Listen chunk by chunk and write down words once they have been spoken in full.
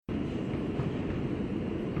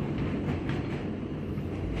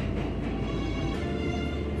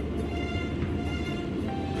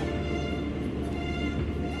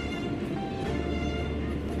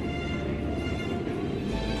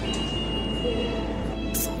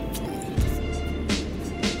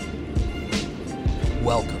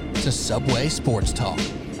Welcome to Subway Sports Talk.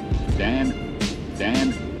 Stand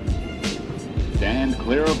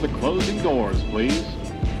clear of the closing doors, please.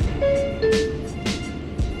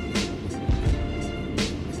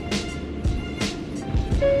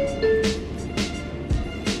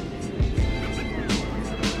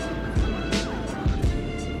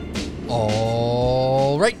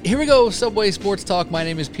 All right, here we go. Subway Sports Talk. My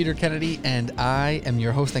name is Peter Kennedy, and I am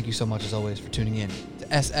your host. Thank you so much, as always, for tuning in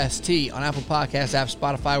to SST on Apple Podcasts, app,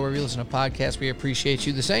 Spotify, wherever you listen to podcasts. We appreciate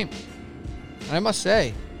you the same. And I must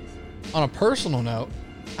say, on a personal note,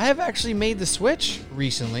 I have actually made the switch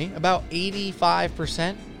recently, about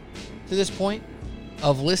 85% to this point,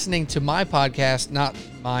 of listening to my podcast, not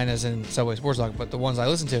mine as in Subway Sports Talk, but the ones I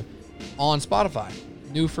listen to on Spotify.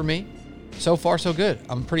 New for me. So far, so good.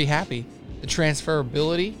 I'm pretty happy. The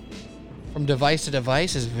transferability from device to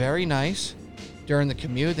device is very nice. During the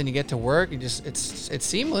commute, then you get to work, it's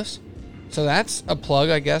seamless. So that's a plug,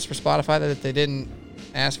 I guess, for Spotify that they didn't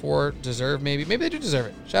ask for, deserve maybe. Maybe they do deserve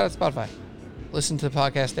it. Shout out to Spotify. Listen to the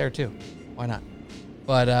podcast there too. Why not?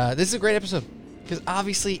 But this is a great episode because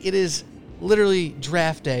obviously it is literally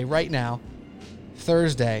draft day right now.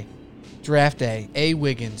 Thursday, draft day. A.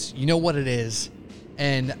 Wiggins. You know what it is.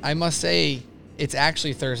 And I must say, it's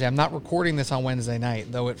actually Thursday. I'm not recording this on Wednesday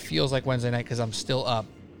night, though it feels like Wednesday night because I'm still up.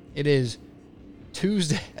 It is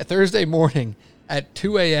Thursday morning at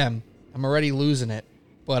 2 a.m. I'm already losing it,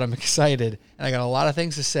 but I'm excited. And I got a lot of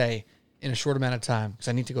things to say in a short amount of time because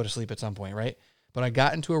I need to go to sleep at some point, right? But I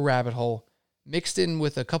got into a rabbit hole mixed in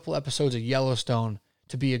with a couple episodes of Yellowstone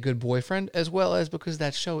to be a good boyfriend, as well as because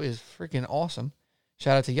that show is freaking awesome.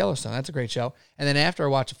 Shout out to Yellowstone. That's a great show. And then after I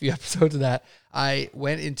watched a few episodes of that, I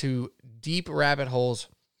went into deep rabbit holes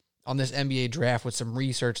on this NBA draft with some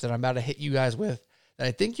research that I'm about to hit you guys with that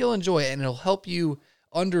I think you'll enjoy, and it'll help you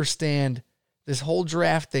understand this whole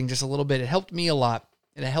draft thing just a little bit. It helped me a lot,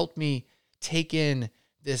 and it helped me take in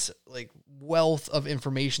this like wealth of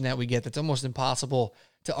information that we get that's almost impossible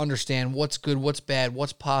to understand what's good, what's bad,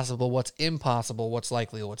 what's possible, what's impossible, what's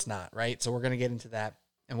likely, what's not, right? So we're going to get into that.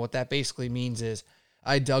 And what that basically means is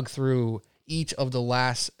I dug through each of the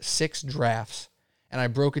last 6 drafts, and I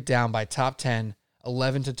broke it down by top 10,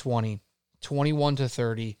 11 to 20, 21 to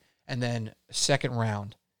 30, and then second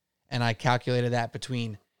round. And I calculated that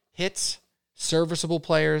between hits, serviceable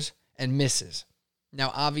players, and misses.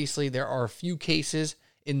 Now, obviously, there are a few cases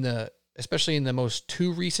especially in the most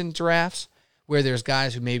 2 recent drafts, where there's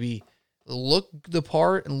guys who maybe look the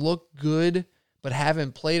part and look good, but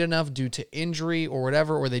haven't played enough due to injury or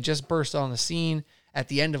whatever, or they just burst on the scene at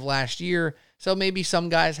the end of last year. So maybe some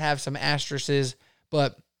guys have some asterisks,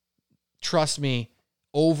 but trust me,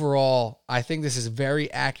 overall, I think this is very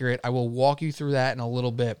accurate. I will walk you through that in a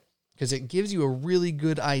little bit because it gives you a really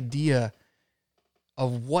good idea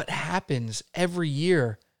of what happens every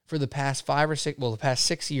year for the past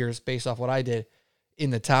 6 years based off what I did in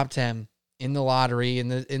the top 10, in the lottery, in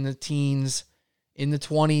the teens, in the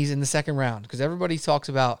 20s, in the second round, because everybody talks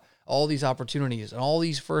about all these opportunities and all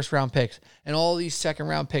these first round picks and all these second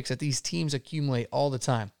round picks that these teams accumulate all the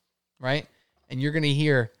time, right? And you're going to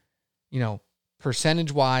hear,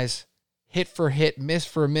 percentage wise, hit for hit, miss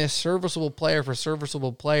for miss, serviceable player for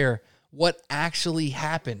serviceable player, what actually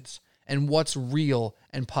happens and what's real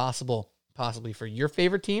and possible, possibly for your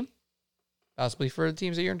favorite team, possibly for the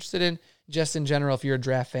teams that you're interested in, just in general, if you're a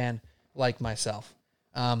draft fan like myself.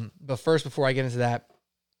 But first, before I get into that,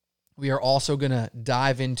 we are also going to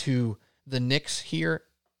dive into the Knicks here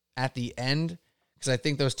at the end, because I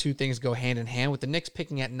think those two things go hand in hand, with the Knicks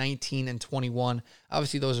picking at 19 and 21.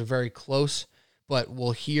 Obviously, those are very close, but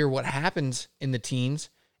we'll hear what happens in the teens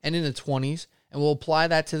and in the 20s, and we'll apply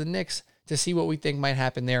that to the Knicks to see what we think might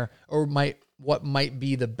happen there, or what might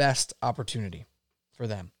be the best opportunity for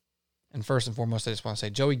them. And first and foremost, I just want to say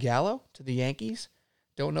Joey Gallo to the Yankees.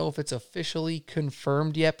 Don't know if it's officially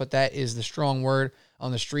confirmed yet, but that is the strong word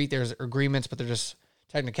on the street. There's agreements, but they're just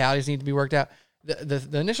technicalities need to be worked out.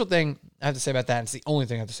 The initial thing I have to say about that, and it's the only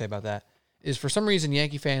thing I have to say about that, is for some reason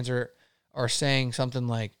Yankee fans are saying something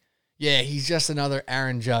like, yeah, he's just another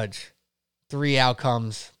Aaron Judge. 3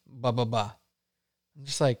 outcomes, blah, blah, blah. I'm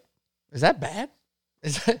just like, is that bad?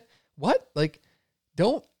 Is that what? Like,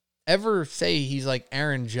 don't ever say he's like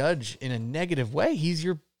Aaron Judge in a negative way. He's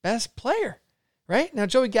your best player. Right? Now,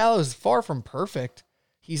 Joey Gallo is far from perfect.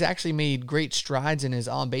 He's actually made great strides in his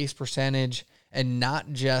on-base percentage and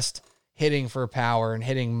not just hitting for power and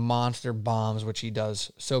hitting monster bombs, which he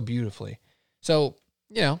does so beautifully. So,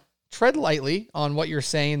 tread lightly on what you're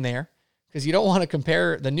saying there, because you don't want to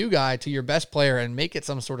compare the new guy to your best player and make it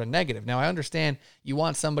some sort of negative. Now, I understand you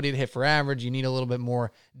want somebody to hit for average. You need a little bit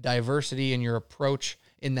more diversity in your approach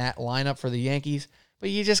in that lineup for the Yankees. but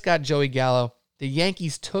you just got Joey Gallo. The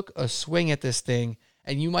Yankees took a swing at this thing,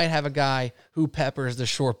 and you might have a guy who peppers the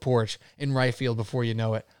short porch in right field before you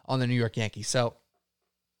know it on the New York Yankees. So,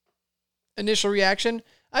 initial reaction,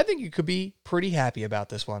 I think you could be pretty happy about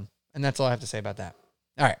this one. And that's all I have to say about that.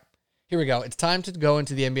 All right, here we go. It's time to go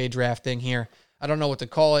into the NBA draft thing here. I don't know what to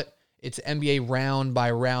call it. It's NBA round by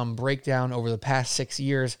round breakdown over the past 6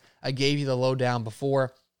 years. I gave you the lowdown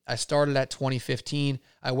before. I started at 2015.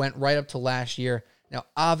 I went right up to last year. Now,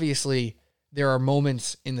 obviously, there are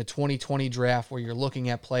moments in the 2020 draft where you're looking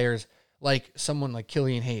at players like someone like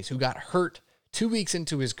Killian Hayes, who got hurt 2 weeks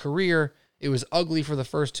into his career. It was ugly for the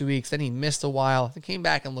first 2 weeks. Then he missed a while. He came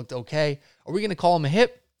back and looked okay. Are we going to call him a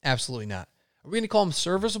hit? Absolutely not. Are we going to call him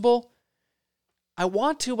serviceable? I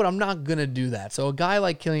want to, but I'm not going to do that. So a guy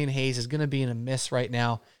like Killian Hayes is going to be in a miss right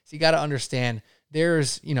now. So you got to understand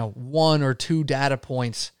there's, 1 or 2 data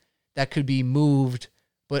points that could be moved,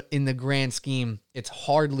 but in the grand scheme, it's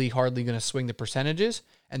hardly going to swing the percentages,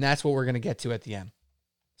 and that's what we're going to get to at the end.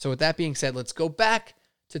 So with that being said, let's go back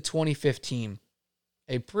to 2015.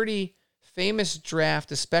 A pretty famous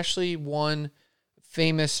draft, especially one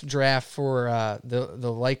famous draft for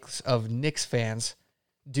the likes of Knicks fans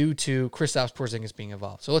due to Kristaps Porzingis being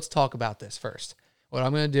involved. So let's talk about this first. What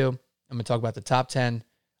I'm going to do, I'm going to talk about the top 10,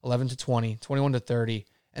 11 to 20, 21 to 30,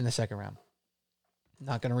 and the second round. I'm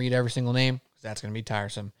not going to read every single name because that's going to be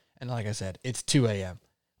tiresome. And like I said, it's 2 a.m.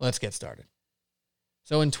 Let's get started.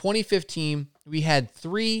 So in 2015, we had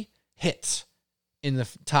 3 hits in the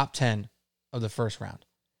top 10 of the first round.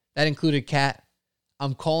 That included Cat.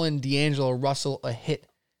 I'm calling D'Angelo Russell a hit.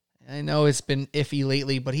 I know it's been iffy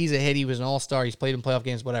lately, but he's a hit. He was an all-star. He's played in playoff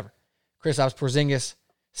games, whatever. Kristaps Porzingis,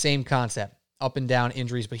 same concept. Up and down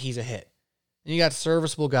injuries, but he's a hit. And you got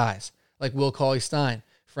serviceable guys like Will Cauley-Stein,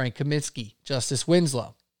 Frank Kaminsky, Justice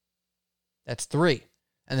Winslow. That's 3.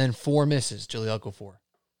 And then 4 misses, Jahlil Okafor,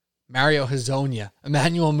 Mario Hezonja,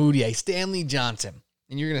 Emmanuel Mudiay, Stanley Johnson.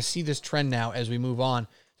 And you're going to see this trend now as we move on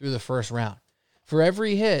through the first round. For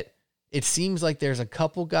every hit, it seems like there's a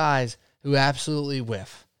couple guys who absolutely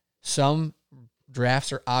whiff. Some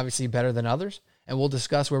drafts are obviously better than others, and we'll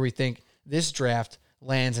discuss where we think this draft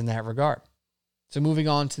lands in that regard. So moving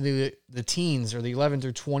on to the teens, or the 11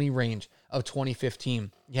 through 20 range of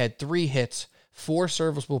 2015, you had 3 hits, 4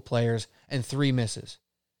 serviceable players, and 3 misses.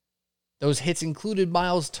 Those hits included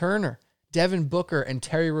Miles Turner, Devin Booker, and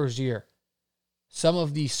Terry Rozier. Some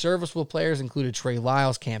of the serviceable players included Trey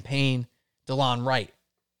Lyles, Campaign, DeLon Wright.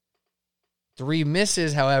 3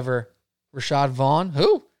 misses, however, Rashad Vaughn,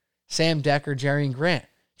 Sam Dekker, Jerrion Grant.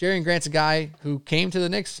 Jerrion Grant's a guy who came to the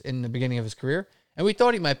Knicks in the beginning of his career, and we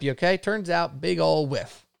thought he might be okay. Turns out, big ol'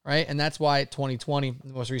 whiff, right? And that's why 2020,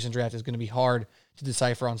 the most recent draft, is going to be hard to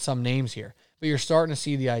decipher on some names here. But you're starting to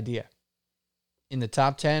see the idea. In the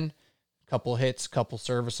top 10, couple hits, couple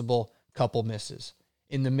serviceable, couple misses.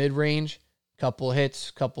 In the mid-range, couple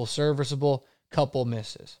hits, couple serviceable, couple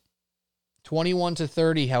misses. 21 to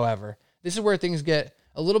 30, however, this is where things get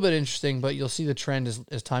a little bit interesting, but you'll see the trend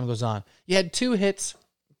as time goes on. You had 2 hits,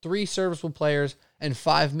 3 serviceable players, and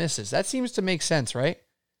 5 misses. That seems to make sense, right?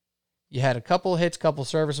 You had a couple hits, couple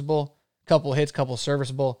serviceable, couple hits, couple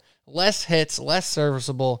serviceable, less hits, less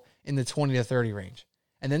serviceable in the 20 to 30 range.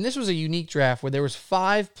 And then this was a unique draft where there was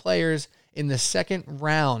 5 players in the second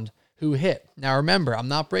round who hit. Now remember, I'm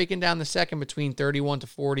not breaking down the second between 31 to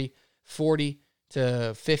 40, 40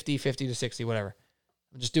 to 50, 50 to 60, whatever.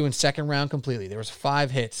 I'm just doing second round completely. There was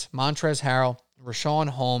 5 hits. Montrezl Harrell, Richaun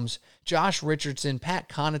Holmes, Josh Richardson, Pat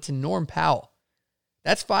Connaughton, Norm Powell.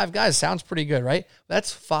 That's 5 guys. Sounds pretty good, right?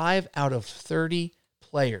 That's 5 out of 30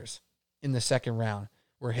 players in the second round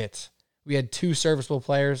were hits. We had 2 serviceable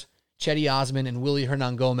players, Cedi Osman and Willy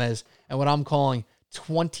Hernangomez, and what I'm calling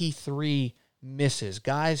 23 misses.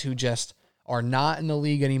 Guys who just are not in the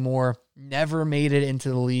league anymore, never made it into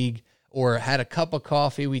the league, or had a cup of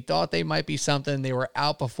coffee. We thought they might be something. They were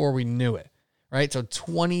out before we knew it, right? So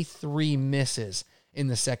 23 misses in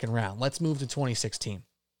the second round. Let's move to 2016.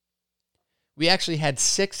 We actually had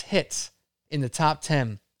 6 hits in the top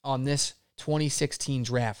 10 on this 2016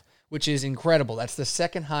 draft, which is incredible. That's the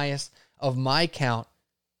second highest of my count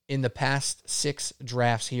in the past 6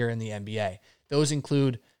 drafts here in the NBA. Those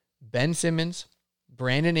include Ben Simmons,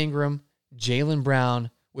 Brandon Ingram, Jaylen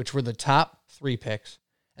Brown, which were the top 3 picks.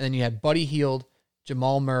 And then you had Buddy Hield,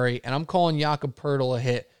 Jamal Murray, and I'm calling Jakob Poeltl a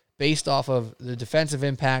hit based off of the defensive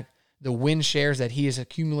impact, the win shares that he has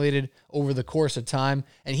accumulated over the course of time,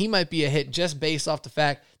 and he might be a hit just based off the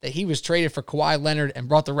fact that he was traded for Kawhi Leonard and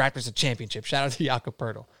brought the Raptors a championship. Shout out to Jakob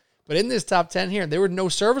Poeltl. But in this top 10 here, there were no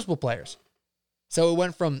serviceable players. So it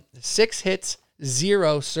went from 6 hits,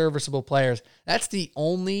 0 serviceable players. That's the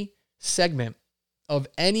only segment of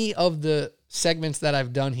any of the segments that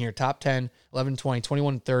I've done here, top 10, 11, 20,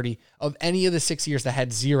 21, 30, of any of the 6 years that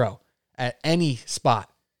had 0 at any spot.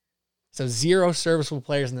 So 0 serviceable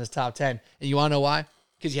players in this top 10. And you want to know why?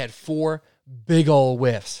 Because you had 4 big old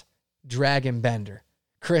whiffs. Dragon Bender,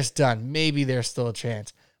 Chris Dunn, maybe there's still a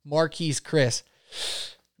chance. Marquise Chris,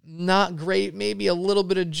 not great, maybe a little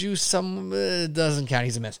bit of juice, doesn't count,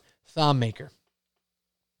 he's a miss. Thumb Maker.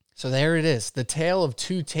 So there it is, the tale of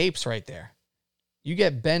 2 tapes right there. You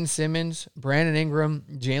get Ben Simmons, Brandon Ingram,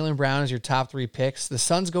 Jaylen Brown as your top 3 picks. The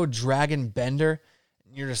Suns go Dragon Bender.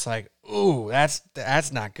 You're just like, ooh,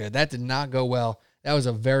 that's not good. That did not go well. That was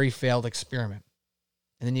a very failed experiment.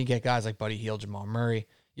 And then you get guys like Buddy Hield, Jamal Murray,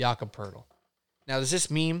 Jakob Poeltl. Now, does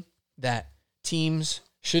this mean that teams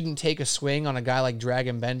shouldn't take a swing on a guy like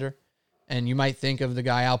Dragon Bender? And you might think of the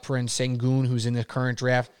guy Alperen Sengun, who's in the current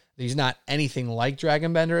draft. He's not anything like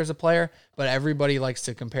Dragon Bender as a player, but everybody likes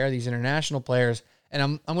to compare these international players. And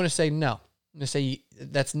I'm going to say no. I'm going to say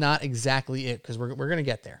that's not exactly it, because we're going to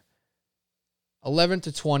get there. 11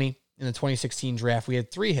 to 20 in the 2016 draft, we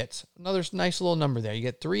had 3 hits. Another nice little number there. You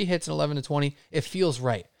get 3 hits in 11 to 20. It feels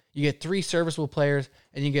right. You get 3 serviceable players,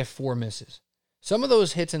 and you get 4 misses. Some of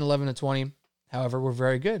those hits in 11 to 20, however, were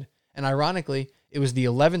very good. And ironically, it was the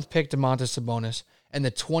 11th pick, Domantas Sabonis, and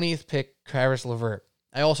the 20th pick, Caris LeVert.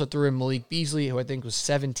 I also threw in Malik Beasley, who I think was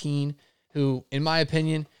 17, who, in my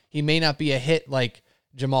opinion, he may not be a hit like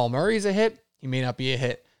Jamal Murray's a hit. He may not be a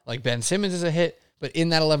hit like Ben Simmons is a hit. But in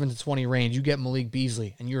that 11 to 20 range, you get Malik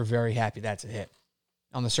Beasley, and you're very happy that's a hit.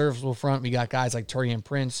 On the serviceable front, we got guys like Taurean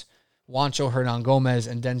Prince, Juancho Hernan-Gomez,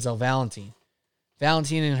 and Denzel Valentine.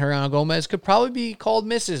 Valentine and Hernan-Gomez could probably be called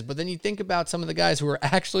misses, but then you think about some of the guys who are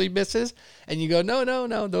actually misses, and you go,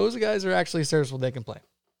 no, those guys are actually serviceable. They can play.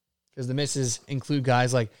 Because the misses include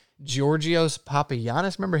guys like Georgios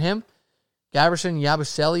Papagiannis, remember him? Gaberson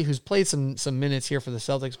Yabusele, who's played some minutes here for the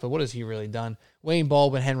Celtics, but what has he really done? Wayne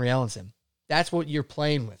Baldwin, Henry Ellenson. That's what you're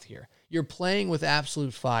playing with here. You're playing with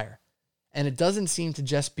absolute fire. And it doesn't seem to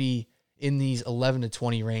just be in these 11 to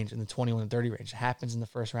 20 range and the 21 to 30 range. It happens in the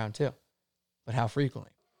first round too. But how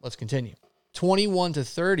frequently? Let's continue. 21 to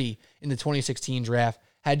 30 in the 2016 draft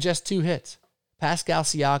had just 2 hits. Pascal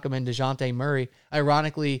Siakam and DeJounte Murray,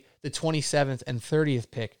 ironically, the 27th and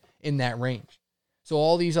 30th pick in that range. So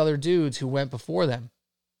all these other dudes who went before them,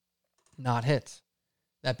 not hits.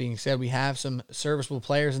 That being said, we have some serviceable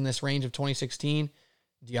players in this range of 2016.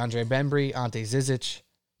 DeAndre Bembry, Ante Zizic,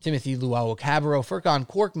 Timothy Luwawu-Cabarrot, Furkan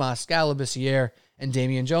Korkmaz, Skal Labissière, and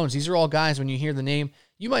Damian Jones. These are all guys, when you hear the name,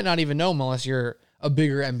 you might not even know them unless you're a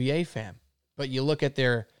bigger NBA fan. But you look at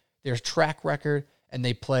their track record, and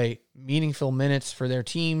they play meaningful minutes for their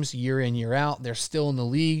teams year in, year out. They're still in the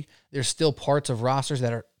league. There's still parts of rosters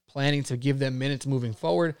that are planning to give them minutes moving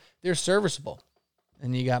forward. They're serviceable.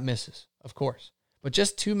 And you got misses, of course. But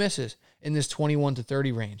just 2 misses in this 21 to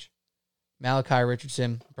 30 range. Malachi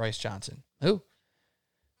Richardson, Bryce Johnson. Who?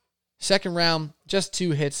 Second round, just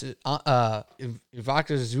 2 hits. Ivica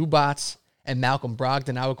Zubac and Malcolm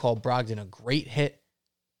Brogdon. I would call Brogdon a great hit.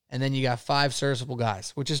 And then you got 5 serviceable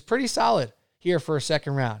guys, which is pretty solid here for a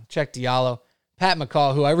second round. Check Diallo. Pat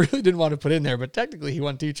McCaw, who I really didn't want to put in there, but technically he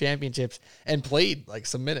won 2 championships and played like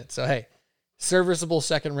some minutes. So, hey, serviceable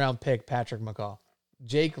second round pick, Patrick McCaw.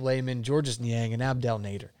 Jake Layman, Georges Niang, and Abdel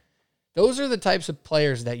Nader. Those are the types of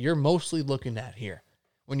players that you're mostly looking at here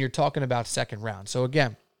when you're talking about second round. So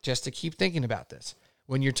again, just to keep thinking about this,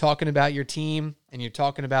 when you're talking about your team and you're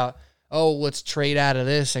talking about, oh, let's trade out of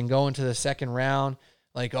this and go into the second round,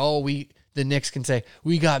 like, oh, the Knicks can say,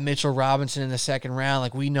 we got Mitchell Robinson in the second round,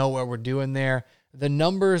 like we know what we're doing there. The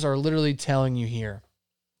numbers are literally telling you here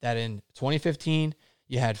that in 2015,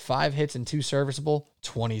 you had 5 hits and 2 serviceable,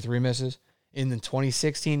 23 misses. In the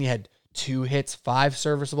 2016, you had 2 hits, 5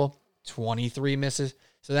 serviceable, 23 misses.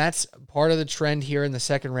 So that's part of the trend here in the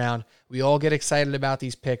second round. We all get excited about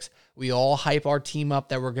these picks. We all hype our team up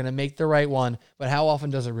that we're going to make the right one. But how often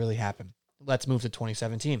does it really happen? Let's move to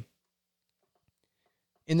 2017.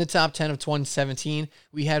 In the top 10 of 2017,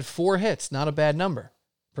 we had 4 hits. Not a bad number,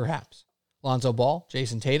 perhaps. Lonzo Ball,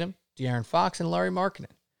 Jason Tatum, De'Aaron Fox, and Lauri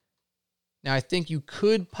Markkanen. Now, I think you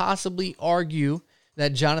could possibly argue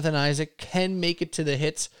that Jonathan Isaac can make it to the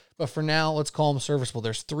hits, but for now, let's call him serviceable.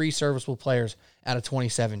 There's 3 serviceable players out of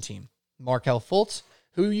 2017. Markelle Fultz,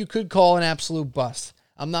 who you could call an absolute bust.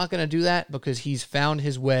 I'm not going to do that because he's found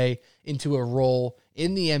his way into a role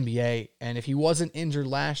in the NBA, and if he wasn't injured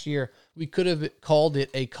last year, we could have called it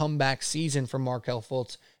a comeback season for Markelle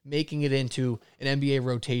Fultz, making it into an NBA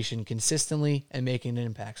rotation consistently and making an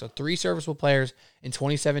impact. So 3 serviceable players in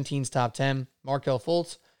 2017's top 10, Markelle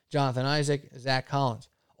Fultz, Jonathan Isaac, Zach Collins.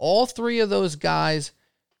 All 3 of those guys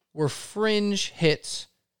were fringe hits,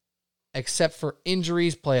 except for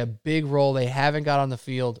injuries play a big role. They haven't got on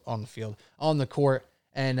the court,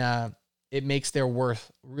 and it makes their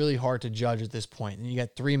worth really hard to judge at this point. And you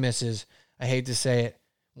got 3 misses. I hate to say it.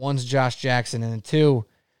 One's Josh Jackson, and then 2,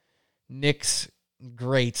 Knicks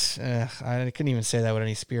greats. I couldn't even say that with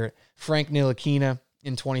any spirit. Frank Ntilikina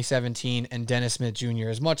in 2017 and Dennis Smith Jr.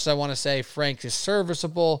 As much as I want to say Frank is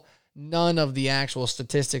serviceable, none of the actual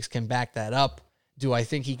statistics can back that up. Do I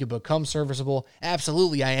think he could become serviceable?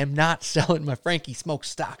 Absolutely. I am not selling my Frankie Smoke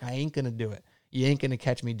stock. I ain't going to do it. You ain't going to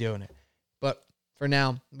catch me doing it. But for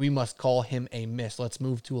now, we must call him a miss. Let's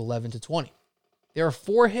move to 11 to 20. There are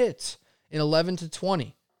 4 hits in 11 to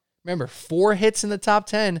 20. Remember, 4 hits in the top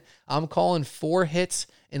 10. I'm calling 4 hits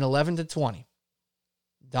in 11 to 20.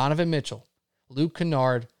 Donovan Mitchell, Luke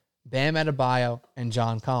Kennard, Bam Adebayo, and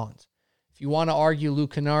John Collins. If you want to argue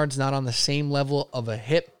Luke Kennard's not on the same level of a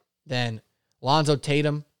hit, then Lonzo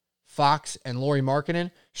Tatum, Fox, and Lauri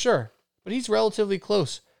Markkanen, sure. But he's relatively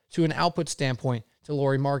close to an output standpoint to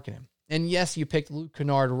Lauri Markkanen. And yes, you picked Luke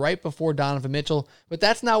Kennard right before Donovan Mitchell, but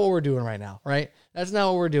that's not what we're doing right now, right? That's not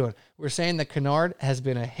what we're doing. We're saying that Kennard has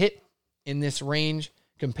been a hit in this range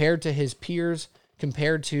compared to his peers,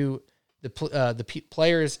 compared to the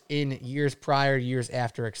players in years prior, years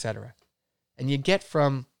after, etc. And you get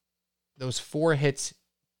from those 4 hits,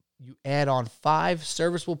 you add on 5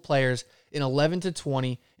 serviceable players in 11 to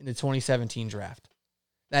 20 in the 2017 draft.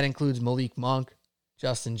 That includes Malik Monk,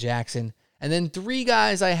 Justin Jackson, and then 3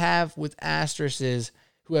 guys I have with asterisks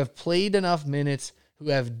who have played enough minutes, who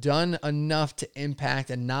have done enough to impact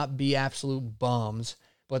and not be absolute bums,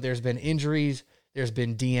 but there's been injuries, there's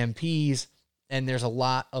been DMPs, and there's a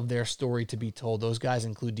lot of their story to be told. Those guys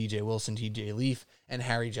include DJ Wilson, TJ Leaf, and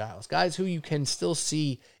Harry Giles. Guys who you can still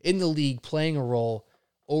see in the league playing a role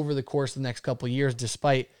over the course of the next couple of years,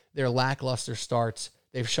 despite their lackluster starts.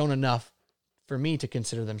 They've shown enough for me to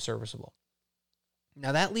consider them serviceable.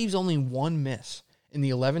 Now, that leaves only 1 miss in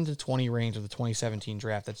the 11 to 20 range of the 2017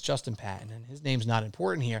 draft. That's Justin Patton, and his name's not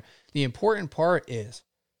important here. The important part is,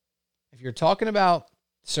 if you're talking about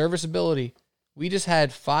serviceability, we just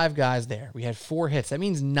had 5 guys there. We had 4 hits. That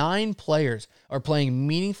means 9 players are playing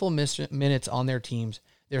meaningful minutes on their teams.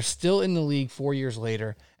 They're still in the league 4 years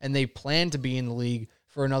later, and they plan to be in the league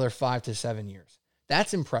for another 5 to 7 years.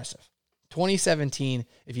 That's impressive. 2017,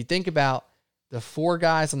 if you think about the 4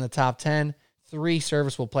 guys on the top 10, 3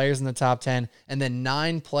 serviceable players in the top 10, and then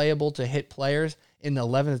 9 playable to hit players in the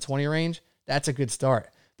 11 to 20 range, that's a good start.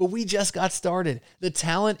 But we just got started. The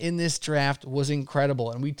talent in this draft was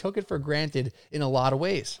incredible, and we took it for granted in a lot of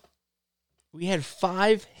ways. We had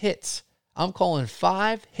 5 hits. I'm calling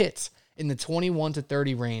 5 hits in the 21 to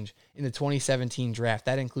 30 range in the 2017 draft.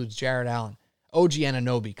 That includes Jared Allen, OG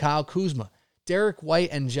Anunoby, Kyle Kuzma, Derek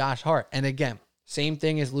White, and Josh Hart. And again, same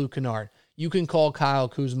thing as Luke Kennard. You can call Kyle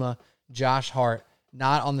Kuzma, Josh Hart,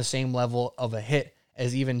 not on the same level of a hit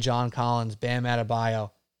as even John Collins, Bam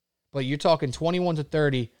Adebayo. But you're talking 21 to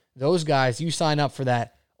 30. Those guys, you sign up for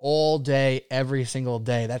that all day, every single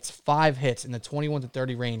day. That's 5 hits in the 21 to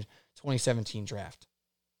 30 range 2017 draft.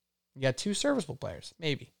 You got 2 serviceable players,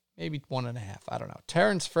 maybe 1.5. I don't know.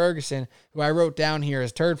 Terrence Ferguson, who I wrote down here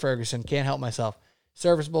as Turd Ferguson, can't help myself.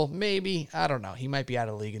 Serviceable, maybe. I don't know. He might be out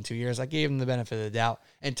of the league in 2 years. I gave him the benefit of the doubt.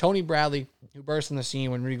 And Tony Bradley, who burst on the scene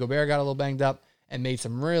when Rudy Gobert got a little banged up and made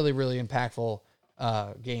some really, really impactful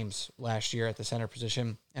games last year at the center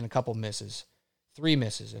position, and a couple misses. 3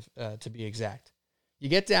 misses, to be exact. You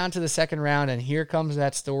get down to the second round, and here comes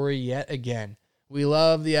that story yet again. We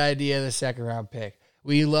love the idea of the second round pick.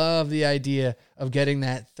 We love the idea of getting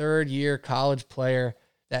that third-year college player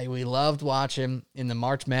that we loved watching in the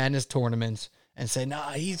March Madness tournaments and say,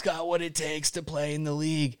 nah, he's got what it takes to play in the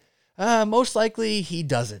league. Most likely he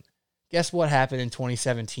doesn't. Guess what happened in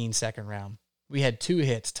 2017 second round? We had 2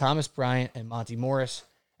 hits, Thomas Bryant and Monty Morris,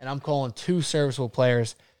 and I'm calling 2 serviceable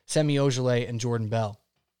players, Semi Ojeleye and Jordan Bell.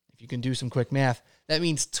 If you can do some quick math, that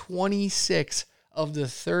means 26 of the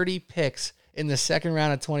 30 picks in the second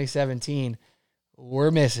round of 2017 were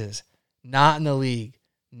misses, not in the league,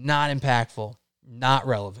 not impactful, not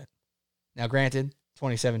relevant. Now, granted,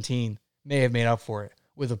 2017 may have made up for it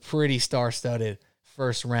with a pretty star-studded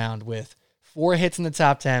first round with 4 hits in the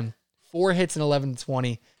top 10, 4 hits in 11 to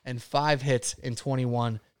 20, and 5 hits in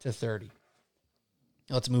 21 to 30.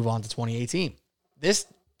 Let's move on to 2018. This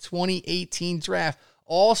 2018 draft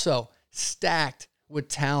also stacked with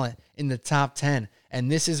talent in the top 10,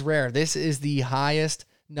 and this is rare. This is the highest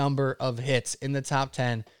number of hits in the top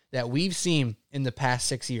 10 that we've seen in the past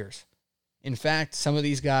 6 years. In fact, some of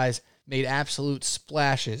these guys made absolute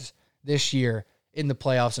splashes this year in the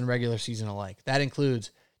playoffs and regular season alike. That includes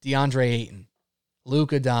DeAndre Ayton,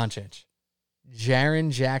 Luka Doncic,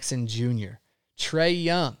 Jaren Jackson Jr., Trae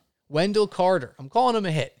Young, Wendell Carter. I'm calling him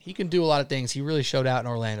a hit. He can do a lot of things. He really showed out in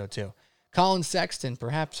Orlando too. Colin Sexton,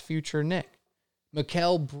 perhaps future Knick.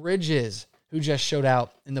 Mikal Bridges, who just showed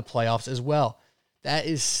out in the playoffs as well. That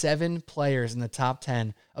is 7 players in the top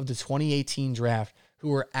 10 of the 2018 draft who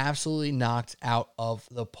were absolutely knocked out of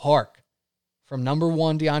the park. From number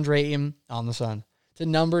 1, DeAndre Ayton on the Suns, to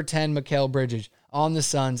number 10, Mikal Bridges on the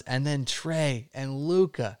Suns, and then Trae and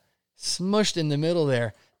Luka smushed in the middle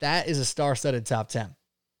there. That is a star-studded top 10.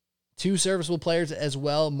 2 serviceable players as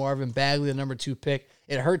well. Marvin Bagley, the number 2 pick.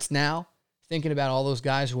 It hurts now thinking about all those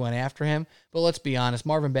guys who went after him, but let's be honest,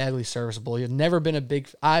 Marvin Bagley's serviceable. I've never been a big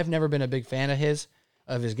fan of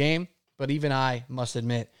his game, but even I must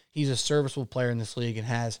admit he's a serviceable player in this league and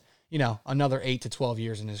has, another 8 to 12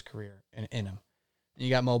 years in his career in him. And you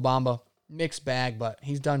got Mo Bamba, mixed bag, but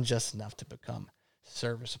he's done just enough to become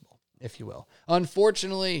serviceable, if you will.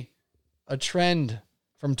 Unfortunately, a trend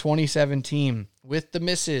from 2017 with the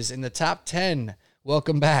misses in the top 10.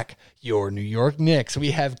 Welcome back, your New York Knicks.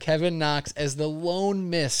 We have Kevin Knox as the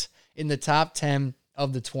lone miss in the top 10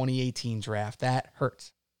 of the 2018 draft. That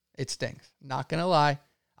hurts. It stinks. Not going to lie.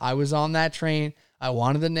 I was on that train. I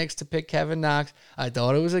wanted the Knicks to pick Kevin Knox. I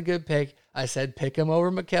thought it was a good pick. I said pick him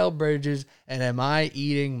over Mikal Bridges. And am I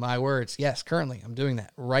eating my words? Yes, currently I'm doing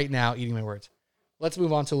that right now, eating my words. Let's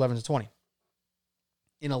move on to 11 to 20.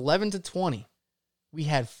 In 11 to 20, we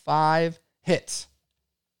had 5 hits.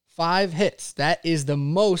 5 hits. That is the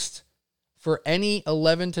most for any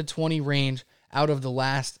 11 to 20 range out of the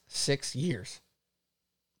last 6 years.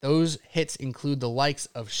 Those hits include the likes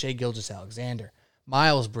of Shai Gilgeous-Alexander,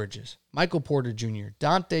 Miles Bridges, Michael Porter Jr.,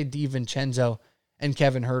 Dante DiVincenzo, and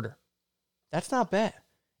Kevin Huerter. That's not bad.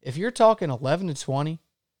 If you're talking 11 to 20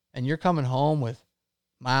 and you're coming home with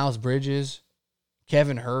Miles Bridges,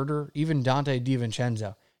 Kevin Huerter, even Dante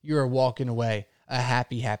DiVincenzo, you are walking away a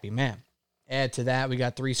happy, happy man. Add to that, we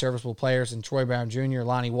got 3 serviceable players in Troy Brown Jr.,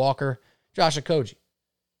 Lonnie Walker, Josh Okogie.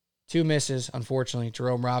 2 misses, unfortunately,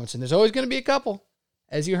 Jerome Robinson. There's always going to be a couple.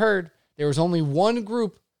 As you heard, there was only one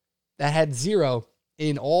group that had 0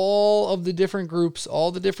 in all of the different groups,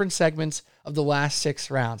 all the different segments of the last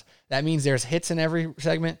 6 rounds. That means there's hits in every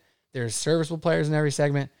segment, there's serviceable players in every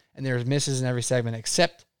segment, and there's misses in every segment,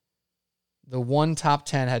 except the one top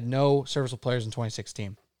 10 had no serviceable players in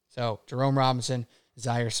 2016. So Jerome Robinson,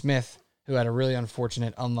 Zaire Smith, who had a really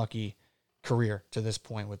unfortunate, unlucky career to this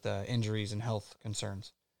point with the injuries and health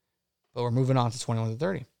concerns. But we're moving on to 21 to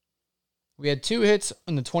 30. We had 2 hits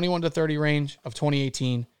in the 21 to 30 range of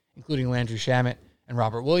 2018, including Landry Shamet and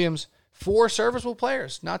Robert Williams. 4 serviceable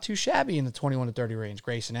players, not too shabby in the 21 to 30 range.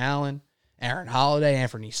 Grayson Allen, Aaron Holiday,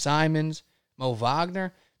 Anthony Simons, Mo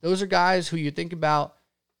Wagner. Those are guys who you think about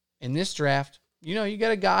in this draft. You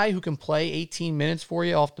got a guy who can play 18 minutes for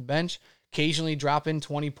you off the bench, occasionally drop in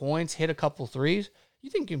 20 points, hit a couple threes. You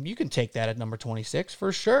think you can take that at number 26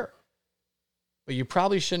 for sure. But you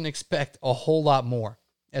probably shouldn't expect a whole lot more,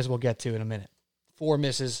 as we'll get to in a minute. 4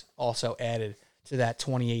 misses also added to that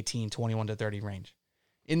 2018 21 to 30 range.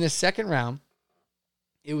 In the second round,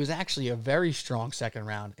 it was actually a very strong second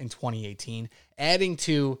round in 2018, adding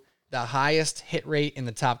to the highest hit rate in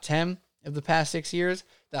the top 10 of the past 6 years,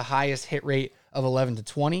 the highest hit rate of 11 to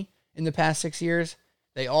 20 in the past 6 years.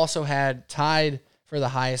 They also had tied for the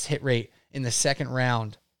highest hit rate in the second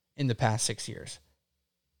round in the past 6 years.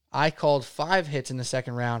 I called 5 hits in the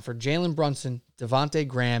second round for Jalen Brunson, Devontae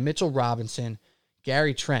Graham, Mitchell Robinson,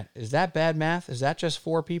 Gary Trent. Is that bad math? Is that just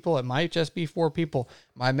 4 people? It might just be 4 people.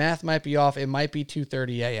 My math might be off. It might be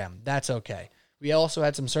 2:30 a.m. That's okay. We also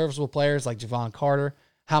had some serviceable players like Javon Carter,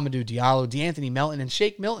 Hamidou Diallo, DeAnthony Melton, and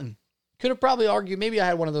Shake Milton. Could have probably argued maybe I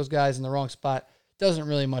had one of those guys in the wrong spot. Doesn't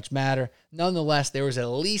really much matter. Nonetheless, there was at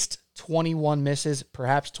least 21 misses,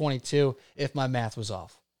 perhaps 22, if my math was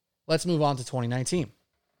off. Let's move on to 2019.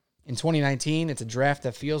 In 2019, it's a draft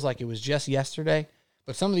that feels like it was just yesterday,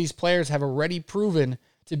 but some of these players have already proven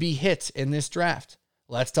to be hits in this draft.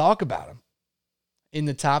 Let's talk about them. In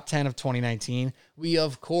the top 10 of 2019, we,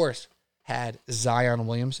 of course, had Zion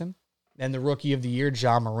Williamson, then the Rookie of the Year,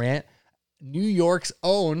 Ja Morant, New York's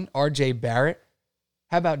own RJ Barrett.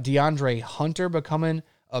 How about DeAndre Hunter becoming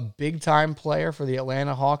a big-time player for the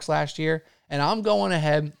Atlanta Hawks last year? And I'm going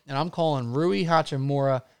ahead and I'm calling Rui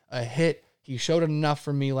Hachimura a hit. He showed enough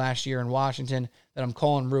for me last year in Washington that I'm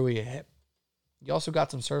calling Rui a hit. You also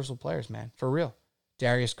got some serviceable players, man, for real.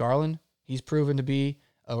 Darius Garland, he's proven to be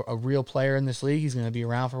a real player in this league. He's going to be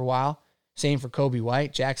around for a while. Same for Kobe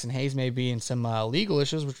White. Jackson Hayes may be in some legal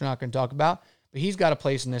issues, which we're not going to talk about, but he's got a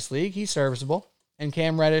place in this league. He's serviceable. And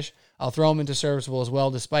Cam Reddish, I'll throw him into serviceable as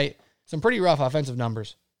well, despite some pretty rough offensive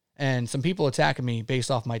numbers And some people attacking me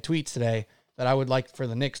based off my tweets today that I would like for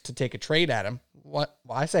the Knicks to take a trade at him. Well,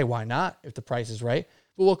 I say, why not, if the price is right?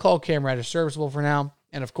 But we'll call Cam Reddish serviceable for now.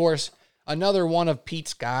 And, of course, another one of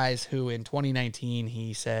Pete's guys who in 2019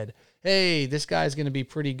 he said, hey, this guy's going to be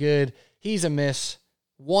pretty good. He's a miss.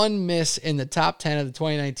 One miss in the top 10 of the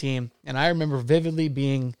 2019. And I remember vividly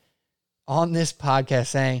being on this podcast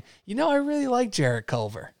saying, I really like Jarrett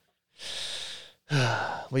Culver.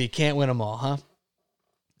 Well, you can't win them all, huh?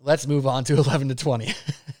 Let's move on to 11 to 20.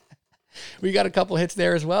 We got a couple hits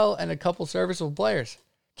there as well and a couple serviceable players.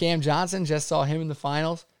 Cam Johnson, just saw him in the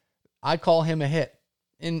finals. I call him a hit.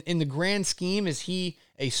 In the grand scheme, is he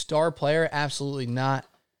a star player? Absolutely not.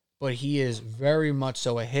 But he is very much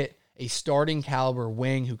so a hit, a starting caliber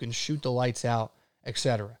wing who can shoot the lights out,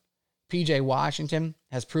 etc. PJ Washington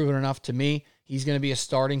has proven enough to me. He's going to be a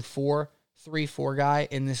starting 3-4 guy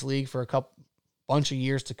in this league for a bunch of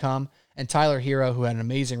years to come. And Tyler Hero, who had an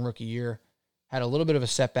amazing rookie year, had a little bit of a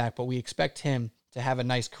setback, but we expect him to have a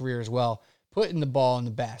nice career as well, putting the ball in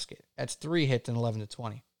the basket. That's 3 hits in 11 to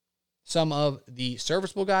 20. Some of the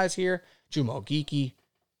serviceable guys here, Jumo Geeky,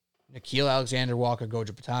 Nickeil Alexander-Walker,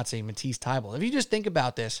 Goja Patadze, Matisse Thybulle. If you just think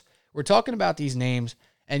about this, we're talking about these names,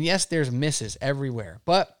 and yes, there's misses everywhere,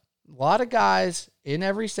 but a lot of guys in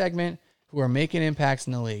every segment who are making impacts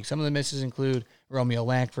in the league. Some of the misses include Romeo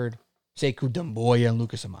Langford, Sekou Doumbouya, and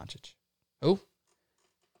Luka Samanic. Oh,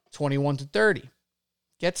 21 to 30.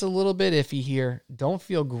 Gets a little bit iffy here. Don't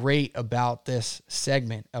feel great about this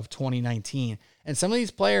segment of 2019. And some of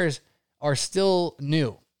these players are still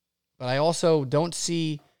new, but I also don't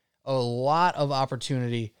see a lot of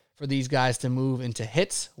opportunity for these guys to move into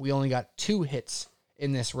hits. We only got 2 hits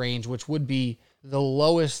in this range, which would be the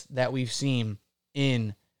lowest that we've seen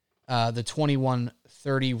in the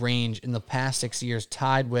 21-30 range in the past 6 years,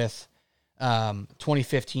 tied with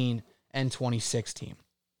 2015 and 2016.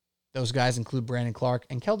 Those guys include Brandon Clark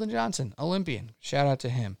and Keldon Johnson, Olympian. Shout out to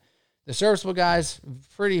him. The serviceable guys,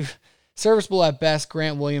 pretty serviceable at best.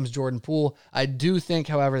 Grant Williams, Jordan Poole. I do think,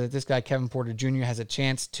 however, that this guy, Kevin Porter Jr., has a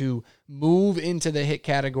chance to move into the hit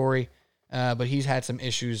category, but he's had some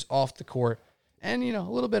issues off the court and, a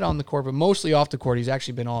little bit on the court, but mostly off the court. He's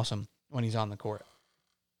actually been awesome when he's on the court.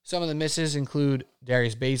 Some of the misses include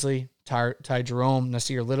Darius Baisley, Ty Jerome,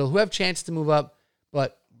 Nasir Little, who have chances to move up,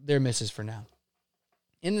 but they're misses for now.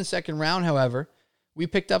 In the second round, however, we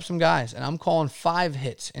picked up some guys, and I'm calling 5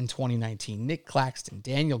 hits in 2019. Nick Claxton,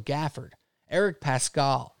 Daniel Gafford, Eric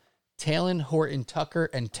Pascal, Talen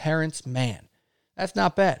Horton-Tucker, and Terrence Mann. That's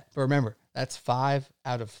not bad, but remember, that's 5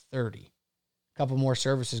 out of 30. A couple more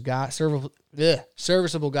serviceable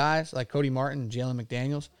guys like Cody Martin and Jalen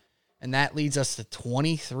McDaniels, and that leads us to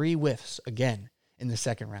 23 whiffs again in the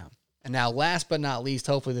second round. And now, last but not least,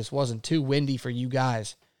 hopefully this wasn't too windy for you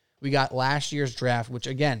guys, we got last year's draft, which,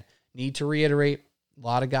 again, need to reiterate, a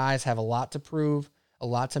lot of guys have a lot to prove, a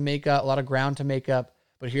lot to make up, a lot of ground to make up,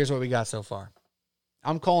 but here's what we got so far.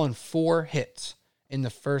 I'm calling 4 hits in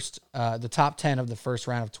the top 10 of the first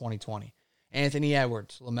round of 2020. Anthony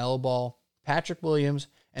Edwards, LaMelo Ball, Patrick Williams,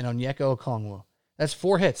 and Onyeka Okongwu. That's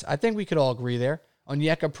 4 hits. I think we could all agree there.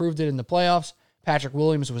 Onyeka proved it in the playoffs. Patrick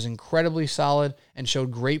Williams was incredibly solid and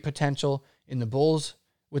showed great potential in the Bulls.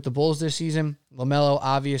 With the Bulls this season, LaMelo,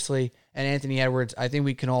 obviously, and Anthony Edwards, I think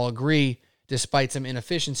we can all agree, despite some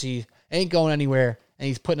inefficiencies, ain't going anywhere, and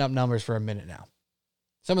he's putting up numbers for a minute now.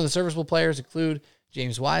 Some of the serviceable players include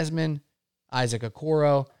James Wiseman, Isaac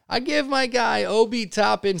Okoro. I give my guy Obi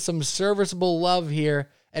Toppin some serviceable love here,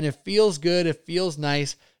 and it feels good, it feels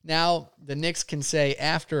nice. Now the Knicks can say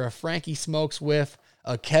after a Frankie Smokes whiff,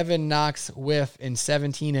 a Kevin Knox whiff in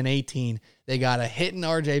 17 and 18, they got a hit in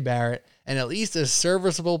RJ Barrett, and at least a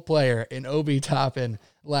serviceable player in Obi Toppin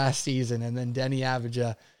last season. And then Denny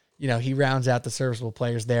Avdija, he rounds out the serviceable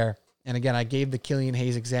players there. And again, I gave the Killian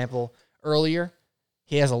Hayes example earlier.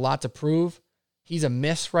 He has a lot to prove. He's a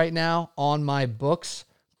miss right now on my books,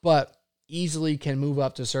 but easily can move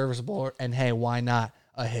up to serviceable. And hey, why not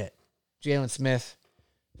a hit? Jalen Smith,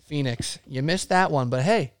 Phoenix. You missed that one, but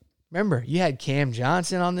hey, remember, you had Cam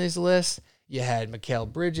Johnson on this list. You had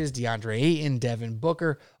Mikal Bridges, DeAndre Ayton, Devin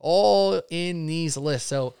Booker, all in these lists.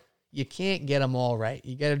 So you can't get them all right.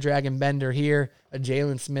 You get a Dragon Bender here, a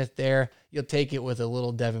Jalen Smith there. You'll take it with a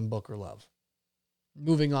little Devin Booker love.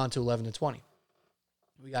 Moving on to 11 to 20.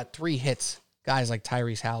 We got 3 hits. Guys like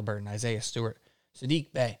Tyrese Halliburton, Isaiah Stewart,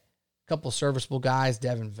 Sadiq Bey. A couple serviceable guys,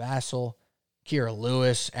 Devin Vassell, Kira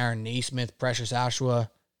Lewis, Aaron Naismith, Precious Achiuwa.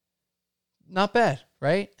 Not bad,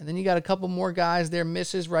 right? And then you got a couple more guys there,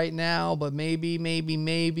 misses right now, but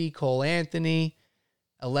maybe Cole Anthony,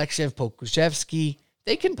 Aleksej Pokusevski.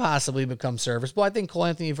 They can possibly become serviceable. I think Cole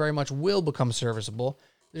Anthony very much will become serviceable.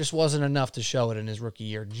 There just wasn't enough to show it in his rookie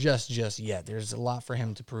year just yet. There's a lot for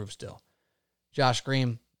him to prove still. Josh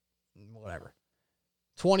Green, whatever.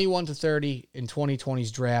 21-30 in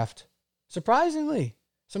 2020's draft. Surprisingly,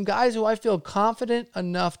 some guys who I feel confident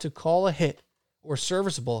enough to call a hit or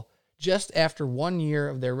serviceable just after 1 year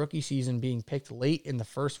of their rookie season being picked late in the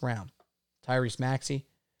first round. Tyrese Maxey,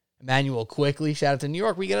 Emmanuel Quickley, shout out to New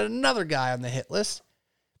York. We got another guy on the hit list.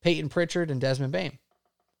 Peyton Pritchard and Desmond Bane.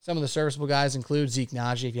 Some of the serviceable guys include Zeke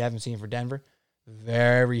Nnaji, if you haven't seen him for Denver.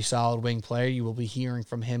 Very solid wing player. You will be hearing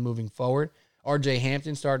from him moving forward. RJ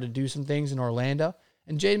Hampton started to do some things in Orlando.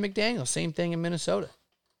 And Jaden McDaniels, same thing in Minnesota.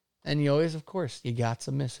 And you always, of course, you got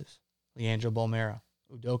some misses. Leandro Bolmero,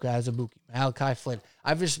 Udoka Azubuike, Malachi Flynn.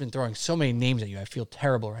 I've just been throwing so many names at you. I feel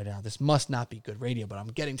terrible right now. This must not be good radio, but I'm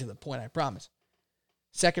getting to the point, I promise.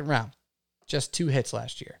 Second round, just 2 hits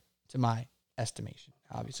last year, to my estimation.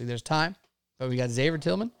 Obviously, there's time, but we got Xavier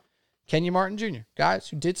Tillman, Kenya Martin Jr., guys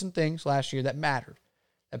who did some things last year that mattered,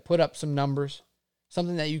 that put up some numbers,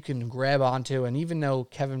 something that you can grab onto. And even though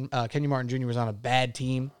Kenya Martin Jr. was on a bad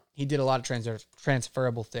team, he did a lot of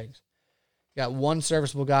transferable things. Got one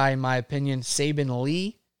serviceable guy, in my opinion, Saban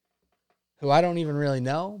Lee, who I don't even really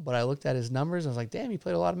know, but I looked at his numbers and I was like, damn, he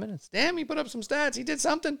played a lot of minutes. Damn, he put up some stats. He did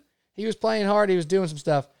something. He was playing hard. He was doing some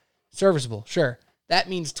stuff. Serviceable, sure. That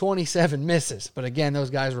means 27 misses. But again, those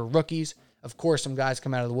guys were rookies. Of course, some guys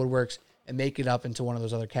come out of the woodworks and make it up into one of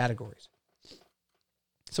those other categories.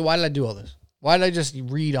 So why did I do all this? Why did I just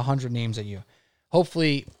read 100 names at you?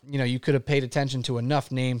 Hopefully, you could have paid attention to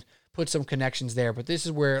enough names, put some connections there. But this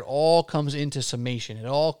is where it all comes into summation. It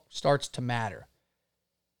all starts to matter.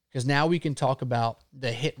 Because now we can talk about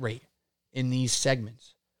the hit rate in these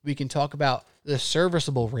segments. We can talk about the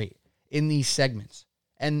serviceable rate in these segments.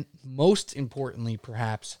 And most importantly,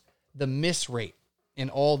 perhaps, the miss rate in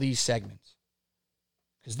all these segments.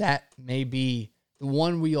 Because that may be the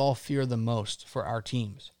one we all fear the most for our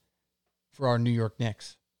teams, for our New York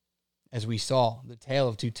Knicks. As we saw, the tale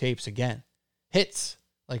of two tapes again. Hits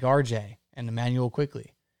like RJ and Emmanuel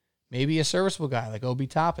Quickley. Maybe a serviceable guy like Obi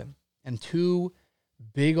Toppin. And 2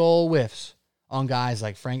 big old whiffs on guys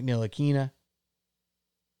like Frank Ntilikina,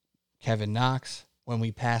 Kevin Knox, when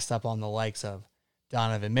we passed up on the likes of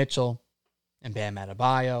Donovan Mitchell and Bam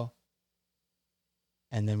Adebayo.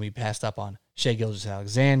 And then we passed up on Shai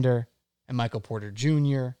Gilgeous-Alexander and Michael Porter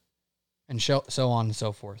Jr. and so on and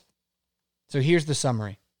so forth. So here's the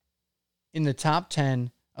summary. In the top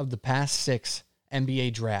 10 of the past 6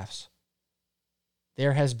 NBA drafts,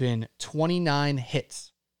 there has been 29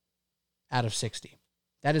 hits out of 60.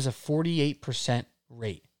 That is a 48%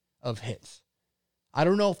 rate of hits. I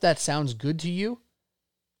don't know if that sounds good to you,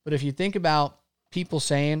 but if you think about people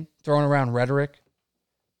saying, throwing around rhetoric,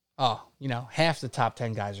 half the top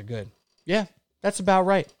 10 guys are good. Yeah, that's about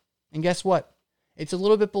right. And guess what? It's a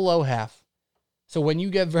little bit below half. So when you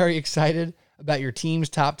get very excited about your team's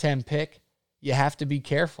top 10 pick, you have to be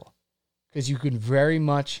careful because you could very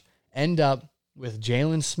much end up with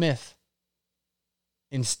Jalen Smith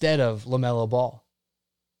instead of LaMelo Ball.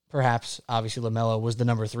 Perhaps, obviously, LaMelo was the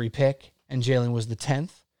number 3 pick and Jalen was the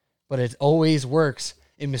 10th, but it always works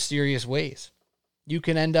in mysterious ways. You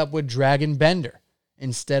can end up with Dragon Bender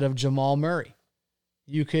instead of Jamal Murray.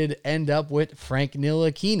 You could end up with Frank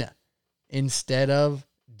Ntilikina instead of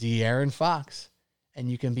De'Aaron Fox. And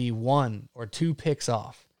you can be 1 or 2 picks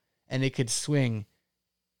off. And it could swing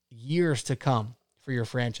years to come for your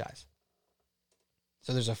franchise.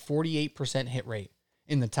 So there's a 48% hit rate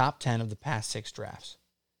in the top 10 of the past 6 drafts.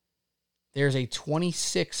 There's a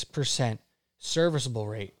 26% serviceable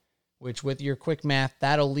rate, which with your quick math,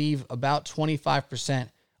 that'll leave about 25%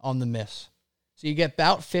 on the miss. So you get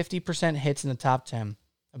about 50% hits in the top 10,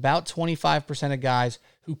 about 25% of guys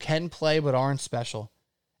who can play but aren't special,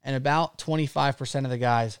 and about 25% of the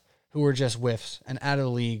guys who are just whiffs and out of the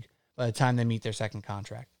league by the time they meet their second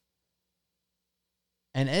contract.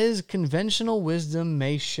 And as conventional wisdom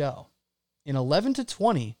may show, in 11 to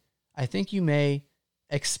 20, I think you may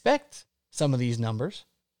expect some of these numbers.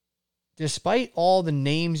 Despite all the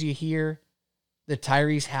names you hear, the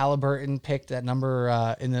Tyrese Halliburton picked that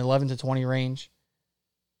number in the 11 to 20 range.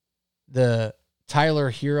 The Tyler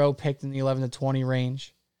Hero picked in the 11 to 20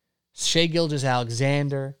 range. Shai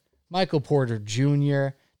Gilgeous-Alexander, Michael Porter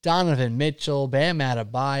Jr., Donovan Mitchell, Bam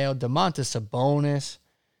Adebayo, Domantas Sabonis.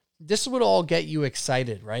 This would all get you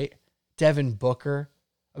excited, right? Devin Booker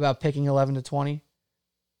about picking 11 to 20.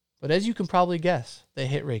 But as you can probably guess, the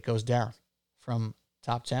hit rate goes down from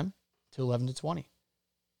top 10 to 11 to 20.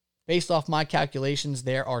 Based off my calculations,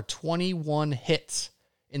 there are 21 hits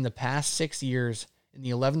in the past 6 years in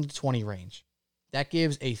the 11 to 20 range. That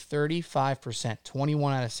gives a 35%,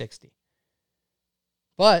 21 out of 60.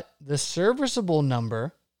 But the serviceable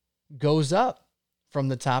number goes up from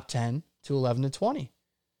the top 10 to 11 to 20.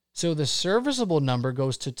 So the serviceable number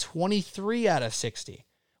goes to 23 out of 60,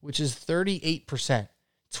 which is 38%,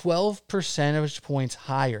 12 percentage points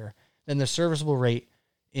higher than the serviceable rate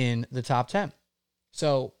in the top 10.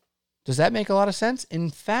 So does that make a lot of sense? In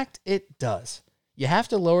fact, it does. You have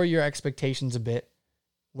to lower your expectations a bit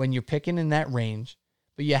when you're picking in that range,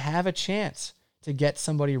 but you have a chance to get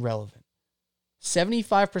somebody relevant.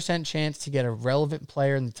 75% chance to get a relevant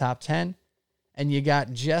player in the top 10, and you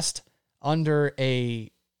got just under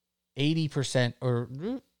a 80%, or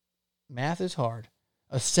math is hard,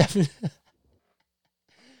 a 7.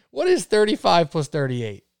 What is 35 plus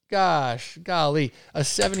 38? Gosh, golly, a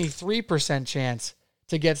 73% chance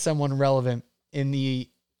to get someone relevant in the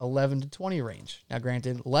 11 to 20 range. Now,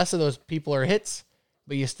 granted, less of those people are hits,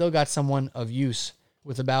 but you still got someone of use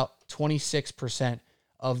with about 26%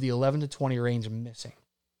 of the 11 to 20 range missing.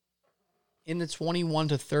 In the 21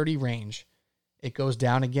 to 30 range, it goes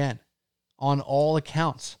down again on all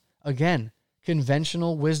accounts. Again,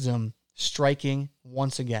 conventional wisdom striking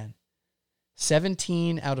once again.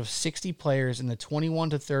 17 out of 60 players in the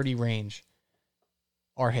 21 to 30 range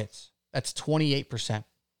are hits. That's 28%.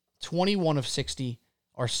 21 of 60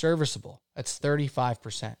 are serviceable. That's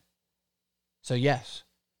 35%. So yes,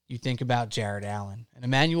 you think about Jared Allen and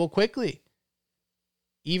Emmanuel Quickley.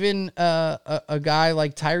 Even a guy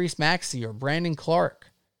like Tyrese Maxey or Brandon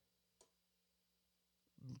Clark.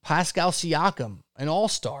 Pascal Siakam, an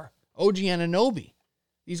all-star. OG Anunoby.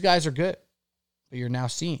 These guys are good. But you're now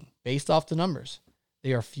seeing, based off the numbers,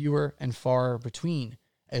 they are fewer and far between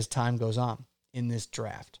as time goes on in this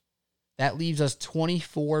draft. That leaves us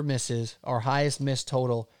 24 misses, our highest miss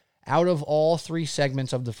total out of all three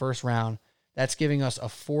segments of the first round. That's giving us a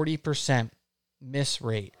 40% miss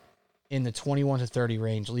rate in the 21 to 30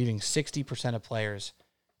 range, leaving 60% of players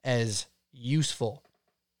as useful,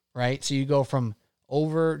 right? So you go from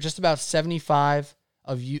over just about 75%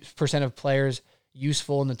 of players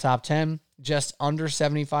useful in the top 10, just under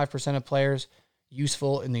 75% of players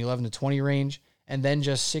useful in the 11 to 20 range, and then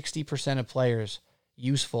just 60% of players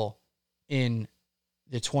useful in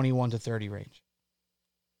the 21 to 30 range.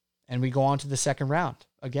 And we go on to the second round.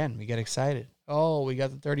 Again, we get excited. Oh, we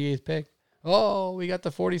got the 38th pick. Oh, we got the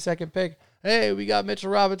 42nd pick. Hey, we got Mitchell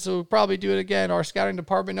Robinson. We'll probably do it again. Our scouting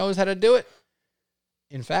department knows how to do it.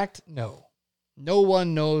 In fact, no. No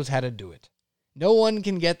one knows how to do it. No one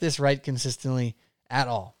can get this right consistently at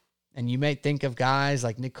all. And you may think of guys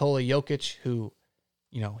like Nikola Jokic, who,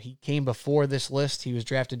 he came before this list. He was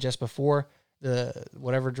drafted just before the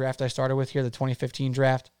whatever draft I started with here, the 2015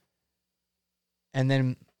 draft. And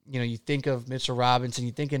then, you think of Mitchell Robinson,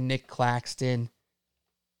 you think of Nick Claxton,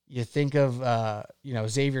 you think of,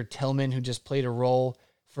 Xavier Tillman, who just played a role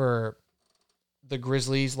for the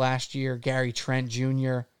Grizzlies last year, Gary Trent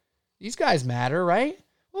Jr. These guys matter, right?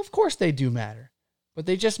 Well, of course they do matter, but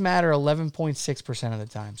they just matter 11.6% of the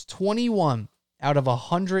times. 21 out of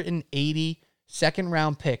 180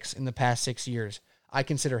 second-round picks in the past 6 years, I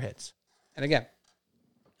consider hits. And again,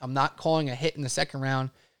 I'm not calling a hit in the second round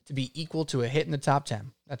to be equal to a hit in the top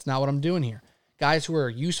 10. That's not what I'm doing here. Guys who are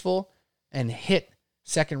useful and hit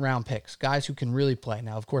second-round picks, guys who can really play.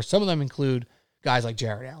 Now, of course, some of them include guys like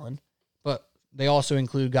Jared Allen, but they also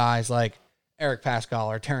include guys like Eric Paschall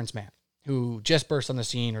or Terrence Mann, who just burst on the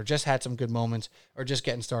scene or just had some good moments or just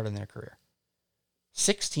getting started in their career.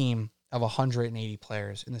 16 of 180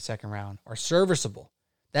 players in the second round are serviceable.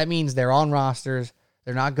 That means they're on rosters.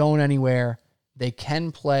 They're not going anywhere. They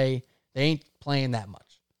can play. They ain't playing that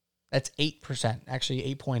much. That's 8%, actually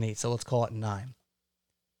 8.8, so let's call it 9.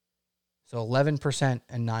 So 11%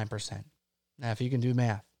 and 9%. Now, if you can do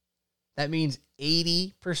math, that means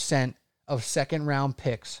 80% of second-round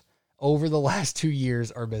picks over the last 2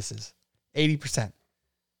 years are misses. 80%.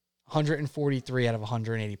 143 out of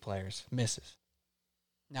 180 players misses.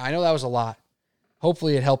 Now, I know that was a lot.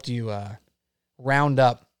 Hopefully it helped you round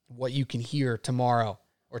up what you can hear tomorrow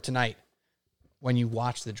or tonight when you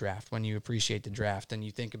watch the draft, when you appreciate the draft and you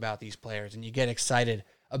think about these players and you get excited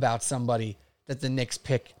about somebody that the Knicks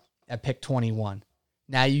pick at pick 21.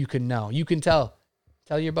 Now you can know. You can tell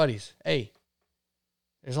your buddies, hey,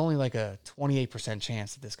 there's only like a 28%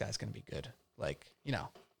 chance that this guy's going to be good. Like,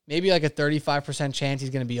 maybe like a 35% chance he's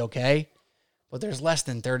going to be okay, but there's less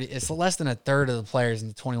than 30. It's less than a third of the players in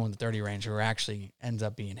the 21 to 30 range who are actually ends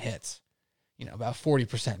up being hits. About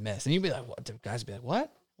 40% miss. And you'd be like, what? The guys be like,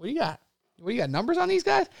 what? What do you got? What, you got numbers on these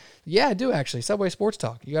guys? Yeah, I do actually. Subway Sports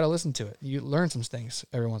Talk. You got to listen to it. You learn some things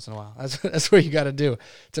every once in a while. That's what you got to do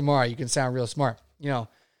tomorrow. You can sound real smart.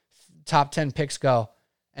 Top 10 picks go.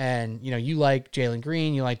 And, you like Jalen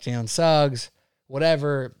Green. You like Jalen Suggs.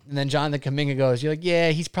 whatever. And then Jonathan Kuminga goes, you're like, yeah,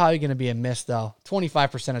 he's probably going to be a miss, though.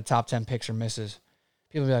 25% of top 10 picks are misses.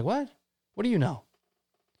 People be like, what? What do you know?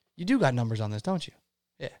 You do got numbers on this, don't you?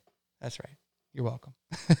 Yeah, that's right. You're welcome.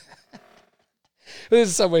 This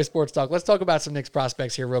is Subway Sports Talk. Let's talk about some Knicks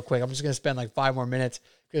prospects here real quick. I'm just going to spend like 5 more minutes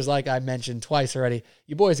because like I mentioned twice already,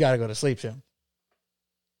 you boys got to go to sleep soon.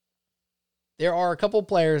 There are a couple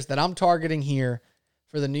players that I'm targeting here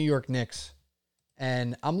for the New York Knicks,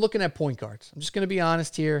 and I'm looking at point guards. I'm just going to be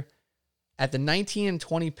honest here. At the 19 and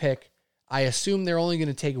 20 pick, I assume they're only going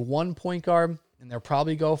to take one point guard, and they'll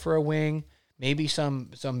probably go for a wing, maybe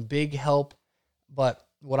some big help. But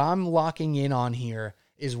what I'm locking in on here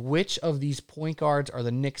is which of these point guards are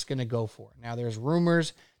the Knicks going to go for. Now, there's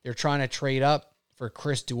rumors they're trying to trade up for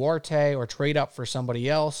Chris Duarte or trade up for somebody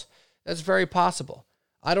else. That's very possible.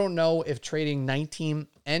 I don't know if trading 19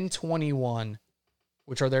 and 21,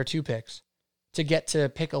 which are their 2 picks, to get to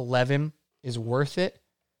pick 11 is worth it,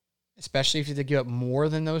 especially if you have to give up more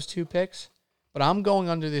than those 2 picks. But I'm going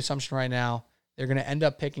under the assumption right now they're going to end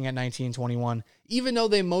up picking at 19 and 21, even though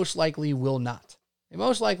they most likely will not. They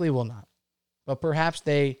most likely will not. But perhaps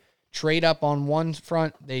they trade up on one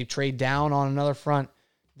front, they trade down on another front,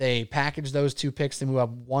 they package those 2 picks to move up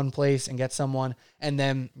one place and get someone, and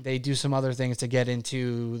then they do some other things to get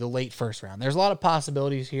into the late first round. There's a lot of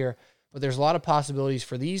possibilities here, but there's a lot of possibilities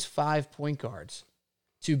for these 5 point guards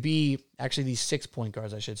to be, actually these 6 point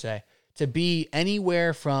guards, I should say, to be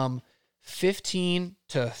anywhere from 15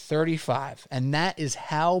 to 35. And that is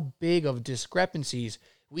how big of discrepancies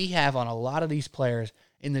we have on a lot of these players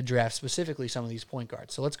in the draft, specifically some of these point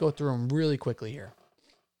guards. So let's go through them really quickly here.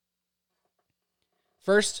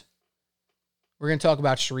 First, we're going to talk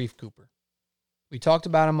about Sharife Cooper. We talked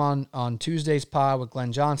about him on Tuesday's pod with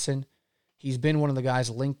Glenn Johnson. He's been one of the guys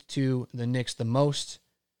linked to the Knicks the most.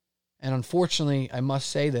 And unfortunately, I must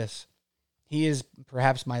say this, he is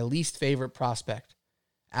perhaps my least favorite prospect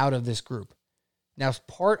out of this group. Now,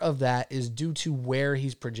 part of that is due to where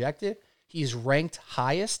he's projected. He's ranked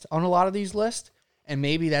highest on a lot of these lists, and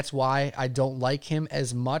maybe that's why I don't like him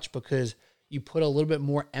as much, because you put a little bit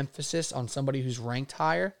more emphasis on somebody who's ranked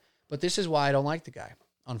higher. But this is why I don't like the guy,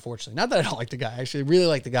 unfortunately. Not that I don't like the guy. I actually really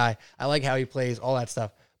like the guy. I like how he plays, all that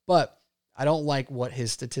stuff. But I don't like what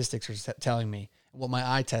his statistics are telling me, what my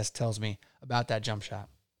eye test tells me about that jump shot.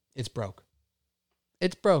 It's broke.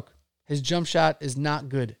 It's broke. His jump shot is not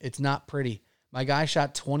good. It's not pretty. My guy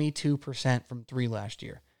shot 22% from 3 last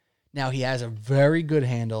year. Now, he has a very good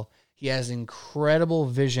handle. He has incredible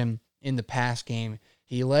vision in the pass game.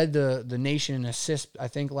 He led the nation in assists, I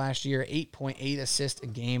think, last year, 8.8 assists a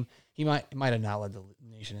game. He might have not led the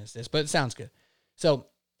nation in assists, but it sounds good. So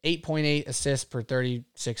 8.8 assists per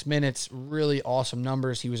 36 minutes, really awesome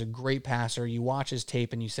numbers. He was a great passer. You watch his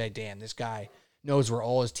tape and you say, damn, this guy knows where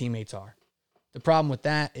all his teammates are. The problem with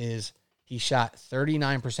that is he shot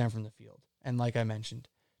 39% from the field. And like I mentioned,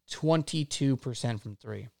 22% from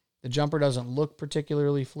 3. The jumper doesn't look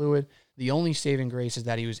particularly fluid. The only saving grace is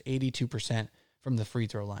that he was 82% from the free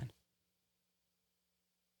throw line.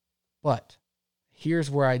 But here's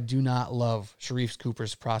where I do not love Sharife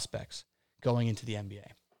Cooper's prospects going into the NBA.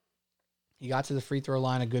 He got to the free throw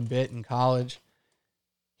line a good bit in college.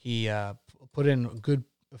 He put in good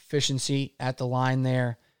efficiency at the line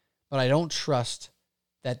there. But I don't trust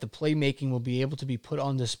that the playmaking will be able to be put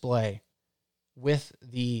on display with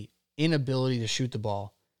the inability to shoot the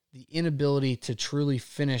ball, the inability to truly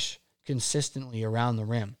finish consistently around the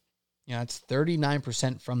rim. You know, it's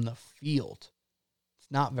 39% from the field. It's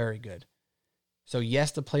not very good. So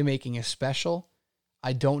yes, the playmaking is special.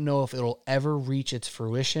 I don't know if it'll ever reach its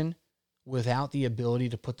fruition without the ability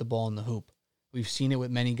to put the ball in the hoop. We've seen it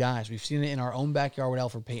with many guys. We've seen it in our own backyard with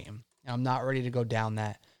Elfrid Payton. And I'm not ready to go down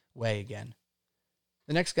that way again.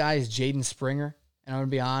 The next guy is Jaden Springer. And I'm going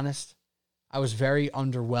to be honest, I was very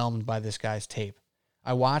underwhelmed by this guy's tape.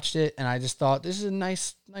 I watched it and I just thought, this is a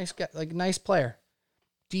nice guy, like nice player.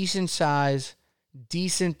 Decent size,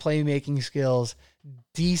 decent playmaking skills,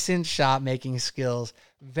 decent shot making skills.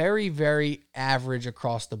 Very, very average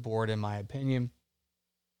across the board, in my opinion.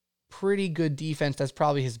 Pretty good defense. That's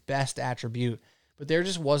probably his best attribute. But there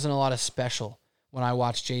just wasn't a lot of special when I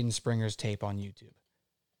watched Jaden Springer's tape on YouTube.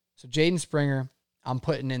 So Jaden Springer, I'm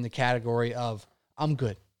putting in the category of I'm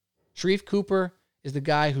good. Sharife Cooper is the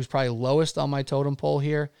guy who's probably lowest on my totem pole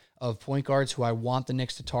here of point guards who I want the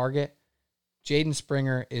Knicks to target. Jaden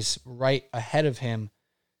Springer is right ahead of him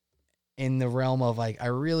in the realm of, like, I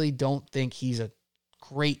really don't think he's a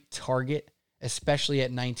great target, especially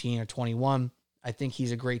at 19 or 21. I think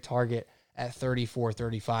he's a great target at 34,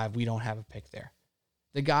 35. We don't have a pick there.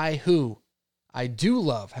 The guy who I do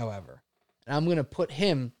love, however, and I'm going to put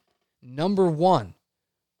him number one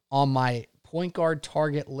on my point guard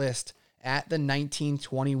target list at the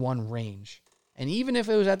 19-21 range. And even if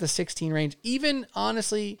it was at the 16 range, even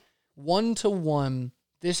honestly, 1-to-1,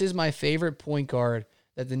 this is my favorite point guard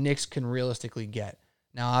that the Knicks can realistically get.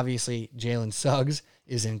 Now, obviously, Jalen Suggs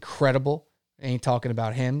is incredible. Ain't talking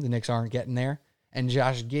about him. The Knicks aren't getting there. And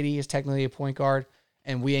Josh Giddey is technically a point guard,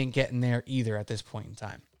 and we ain't getting there either at this point in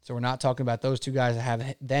time. So we're not talking about those two guys that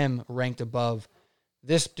have them ranked above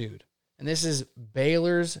this dude. And this is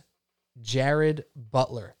Baylor's Jared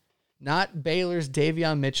Butler. Not Baylor's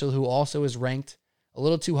Davion Mitchell, who also is ranked a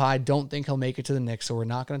little too high. Don't think he'll make it to the Knicks, so we're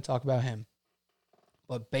not going to talk about him.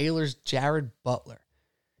 But Baylor's Jared Butler.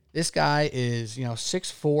 This guy is,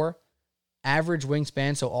 6'4", average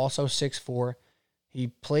wingspan, so also 6'4". He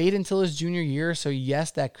played until his junior year, so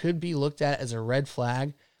yes, that could be looked at as a red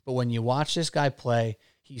flag. But when you watch this guy play,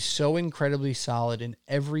 he's so incredibly solid in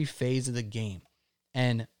every phase of the game.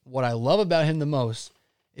 And what I love about him the most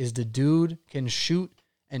is the dude can shoot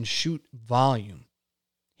and shoot volume.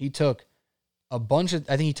 He took I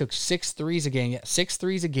think he took 6 threes a game. Yeah, 6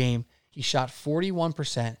 threes a game. He shot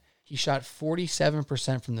 41%. He shot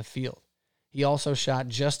 47% from the field. He also shot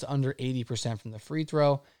just under 80% from the free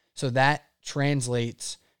throw. So that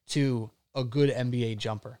translates to a good NBA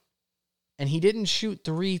jumper. And he didn't shoot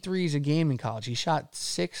 3 threes a game in college. He shot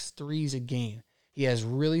 6 threes a game. He has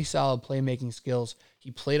really solid playmaking skills.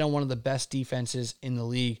 He played on one of the best defenses in the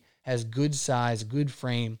league, has good size, good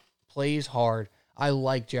frame, plays hard. I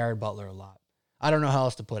like Jared Butler a lot. I don't know how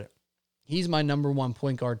else to put it. He's my number one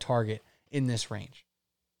point guard target in this range.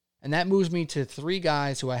 And that moves me to 3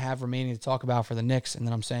 guys who I have remaining to talk about for the Knicks, and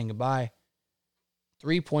then I'm saying goodbye.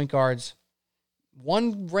 3 point guards,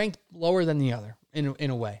 one ranked lower than the other in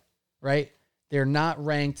a way, right? They're not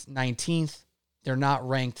ranked 19th. They're not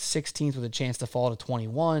ranked 16th with a chance to fall to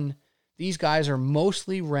 21. These guys are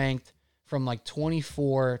mostly ranked from like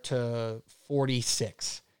 24 to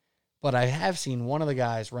 46. But I have seen one of the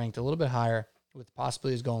guys ranked a little bit higher with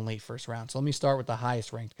possibilities going late first round. So let me start with the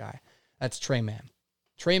highest ranked guy. That's Tre Mann.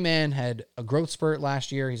 Tre Mann had a growth spurt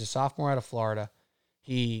last year. He's a sophomore out of Florida.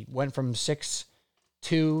 He went from 6'2"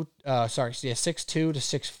 to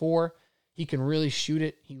 6'4". He can really shoot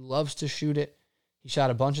it. He loves to shoot it. He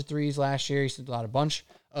shot a bunch of threes last year. He shot a bunch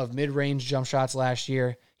of mid-range jump shots last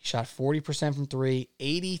year. He shot 40% from 3,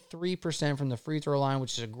 83% from the free throw line,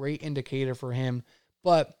 which is a great indicator for him.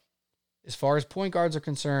 But as far as point guards are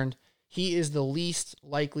concerned, he is the least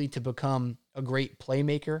likely to become a great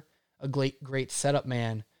playmaker, a great setup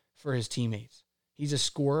man for his teammates. He's a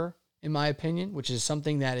scorer, in my opinion, which is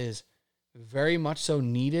something that is very much so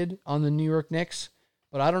needed on the New York Knicks.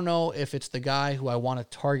 But I don't know if it's the guy who I want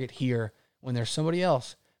to target here when there's somebody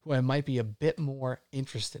else who I might be a bit more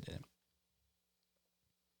interested in.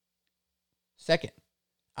 Second,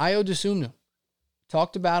 Ayo Dosunmu.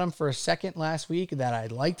 Talked about him for a second last week that I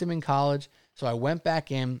liked him in college, so I went back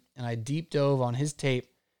in and I deep dove on his tape,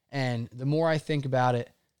 and the more I think about it,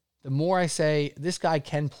 the more I say this guy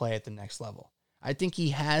can play at the next level. I think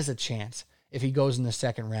he has a chance, if he goes in the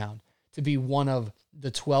second round, to be one of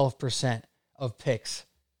the 12% of picks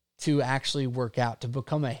to actually work out, to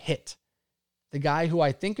become a hit. The guy who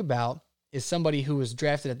I think about is somebody who was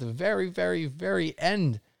drafted at the very, very, very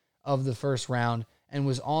end of the first round and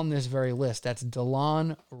was on this very list. That's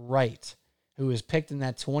Delon Wright, who was picked in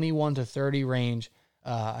that 21 to 30 range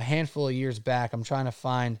a handful of years back. I'm trying to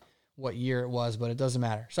find what year it was, but it doesn't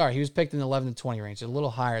matter. Sorry, he was picked in the 11 to 20 range. A little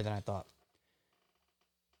higher than I thought.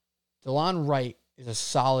 Delon Wright is a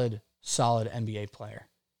solid NBA player.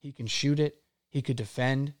 He can shoot it. He could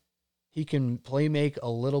defend. He can play make a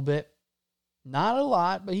little bit. Not a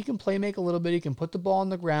lot, but he can play make a little bit. He can put the ball on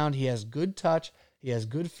the ground. He has good touch. He has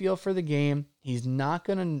good feel for the game. He's not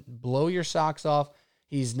going to blow your socks off.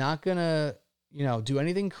 He's not going to, do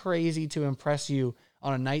anything crazy to impress you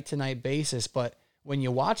on a night-to-night basis. But when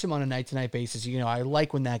you watch him on a night-to-night basis, I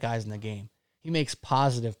like when that guy's in the game. He makes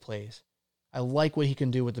positive plays. I like what he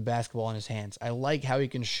can do with the basketball in his hands. I like how he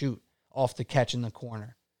can shoot off the catch in the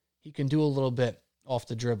corner. He can do a little bit off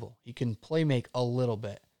the dribble. He can play make a little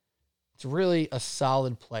bit. It's really a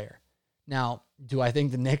solid player. Now, do I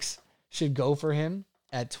think the Knicks should go for him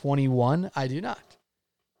at 21? I do not.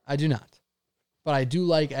 But I do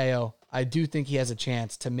like Ayo. I do think he has a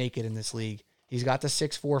chance to make it in this league. He's got the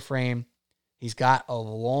 6'4" frame. He's got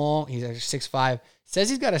he's 6'5". It says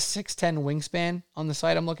he's got a 6'10" wingspan on the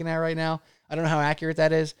site I'm looking at right now. I don't know how accurate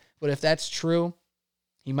that is, but if that's true,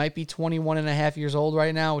 he might be 21 and a half years old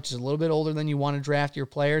right now, which is a little bit older than you want to draft your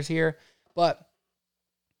players here. But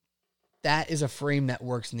that is a frame that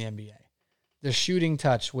works in the NBA. The shooting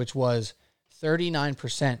touch, which was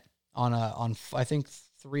 39% on I think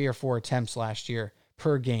 3 or 4 attempts last year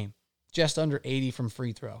per game. Just under 80 from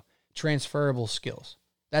free throw. Transferable skills.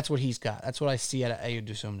 That's what he's got. That's what I see out of Ayo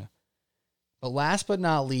Dosunmu. But last but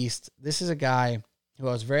not least, this is a guy who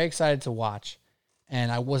I was very excited to watch,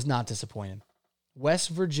 and I was not disappointed. West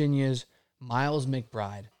Virginia's Miles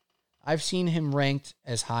McBride. I've seen him ranked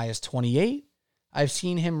as high as 28. I've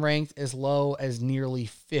seen him ranked as low as nearly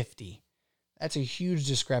 50. That's a huge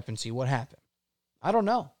discrepancy. What happened? I don't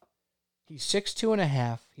know. He's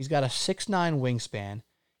 6'2.5". He's got a 6'9" wingspan.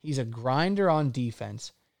 He's a grinder on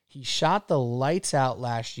defense. He shot the lights out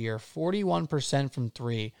last year, 41% from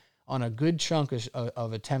 3 on a good chunk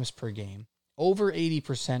of attempts per game, over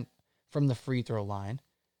 80% from the free throw line,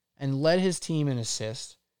 and led his team in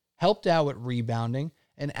assists, helped out with rebounding,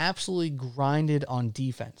 and absolutely grinded on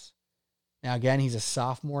defense. Now, again, he's a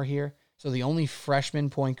sophomore here, so the only freshman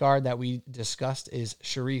point guard that we discussed is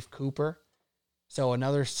Sharif Cooper, so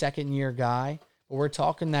another second-year guy. But we're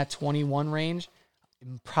talking that 21 range,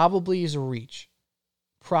 probably is a reach.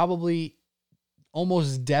 Probably,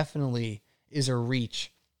 almost definitely is a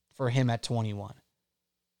reach for him at 21.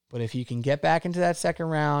 But if you can get back into that second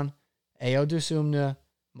round, Ayo Dosunmu,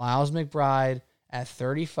 Miles McBride at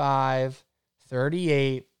 35,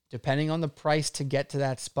 38, depending on the price to get to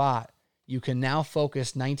that spot, you can now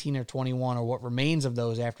focus 19 or 21 or what remains of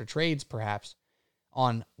those after trades perhaps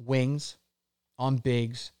on wings, on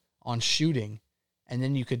bigs, on shooting, and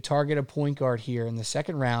then you could target a point guard here in the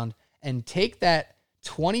second round and take that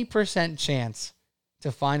 20% chance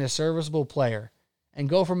to find a serviceable player and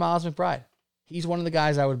go for Miles McBride. He's one of the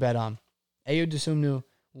guys I would bet on. Ayo Dosunmu,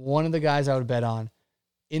 one of the guys I would bet on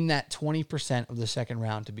in that 20% of the second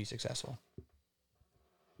round to be successful.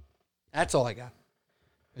 That's all I got.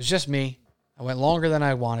 It was just me. I went longer than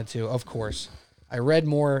I wanted to, of course. I read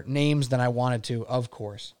more names than I wanted to, of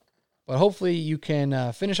course. But hopefully you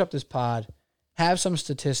can finish up this pod, have some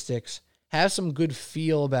statistics, have some good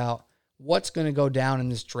feel about what's going to go down in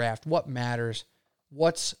this draft, what matters,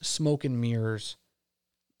 what's smoke and mirrors,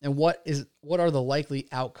 and what are the likely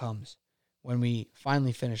outcomes when we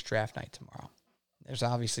finally finish draft night tomorrow. There's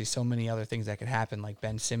obviously so many other things that could happen, like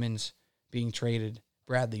Ben Simmons being traded,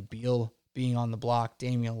 Bradley Beal being on the block,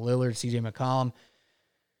 Damian Lillard, CJ McCollum.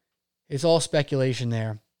 It's all speculation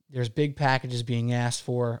there. There's big packages being asked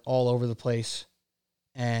for all over the place.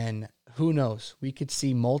 And who knows? We could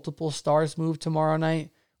see multiple stars move tomorrow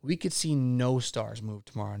night. We could see no stars move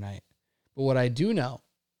tomorrow night. But what I do know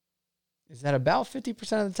is that about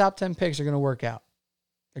 50% of the top 10 picks are going to work out.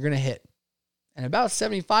 They're going to hit. And about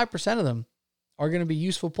 75% of them are going to be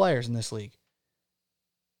useful players in this league.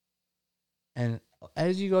 And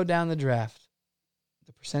as you go down the draft,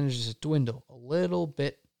 the percentages dwindle a little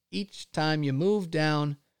bit each time you move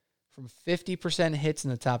down from 50% hits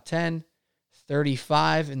in the top 10,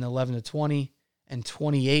 35 in the 11 to 20, and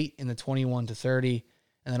 28 in the 21 to 30.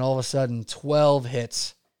 And then all of a sudden,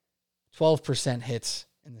 12% hits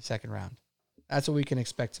in the second round. That's what we can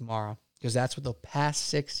expect tomorrow, because that's what the past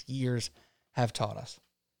 6 years have taught us.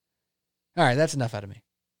 All right, that's enough out of me.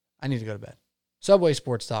 I need to go to bed. Subway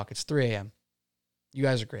Sports Talk. It's 3 a.m. You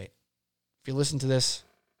guys are great. If you listen to this,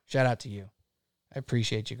 shout out to you. I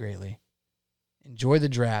appreciate you greatly. Enjoy the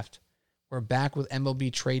draft. We're back with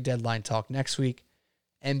MLB trade deadline talk next week.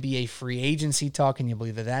 NBA free agency talk. Can you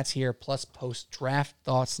believe that that's here? Plus post-draft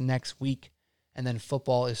thoughts next week. And then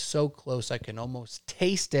football is so close I can almost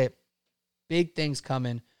taste it. Big things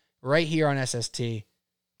coming right here on SST.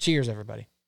 Cheers, everybody.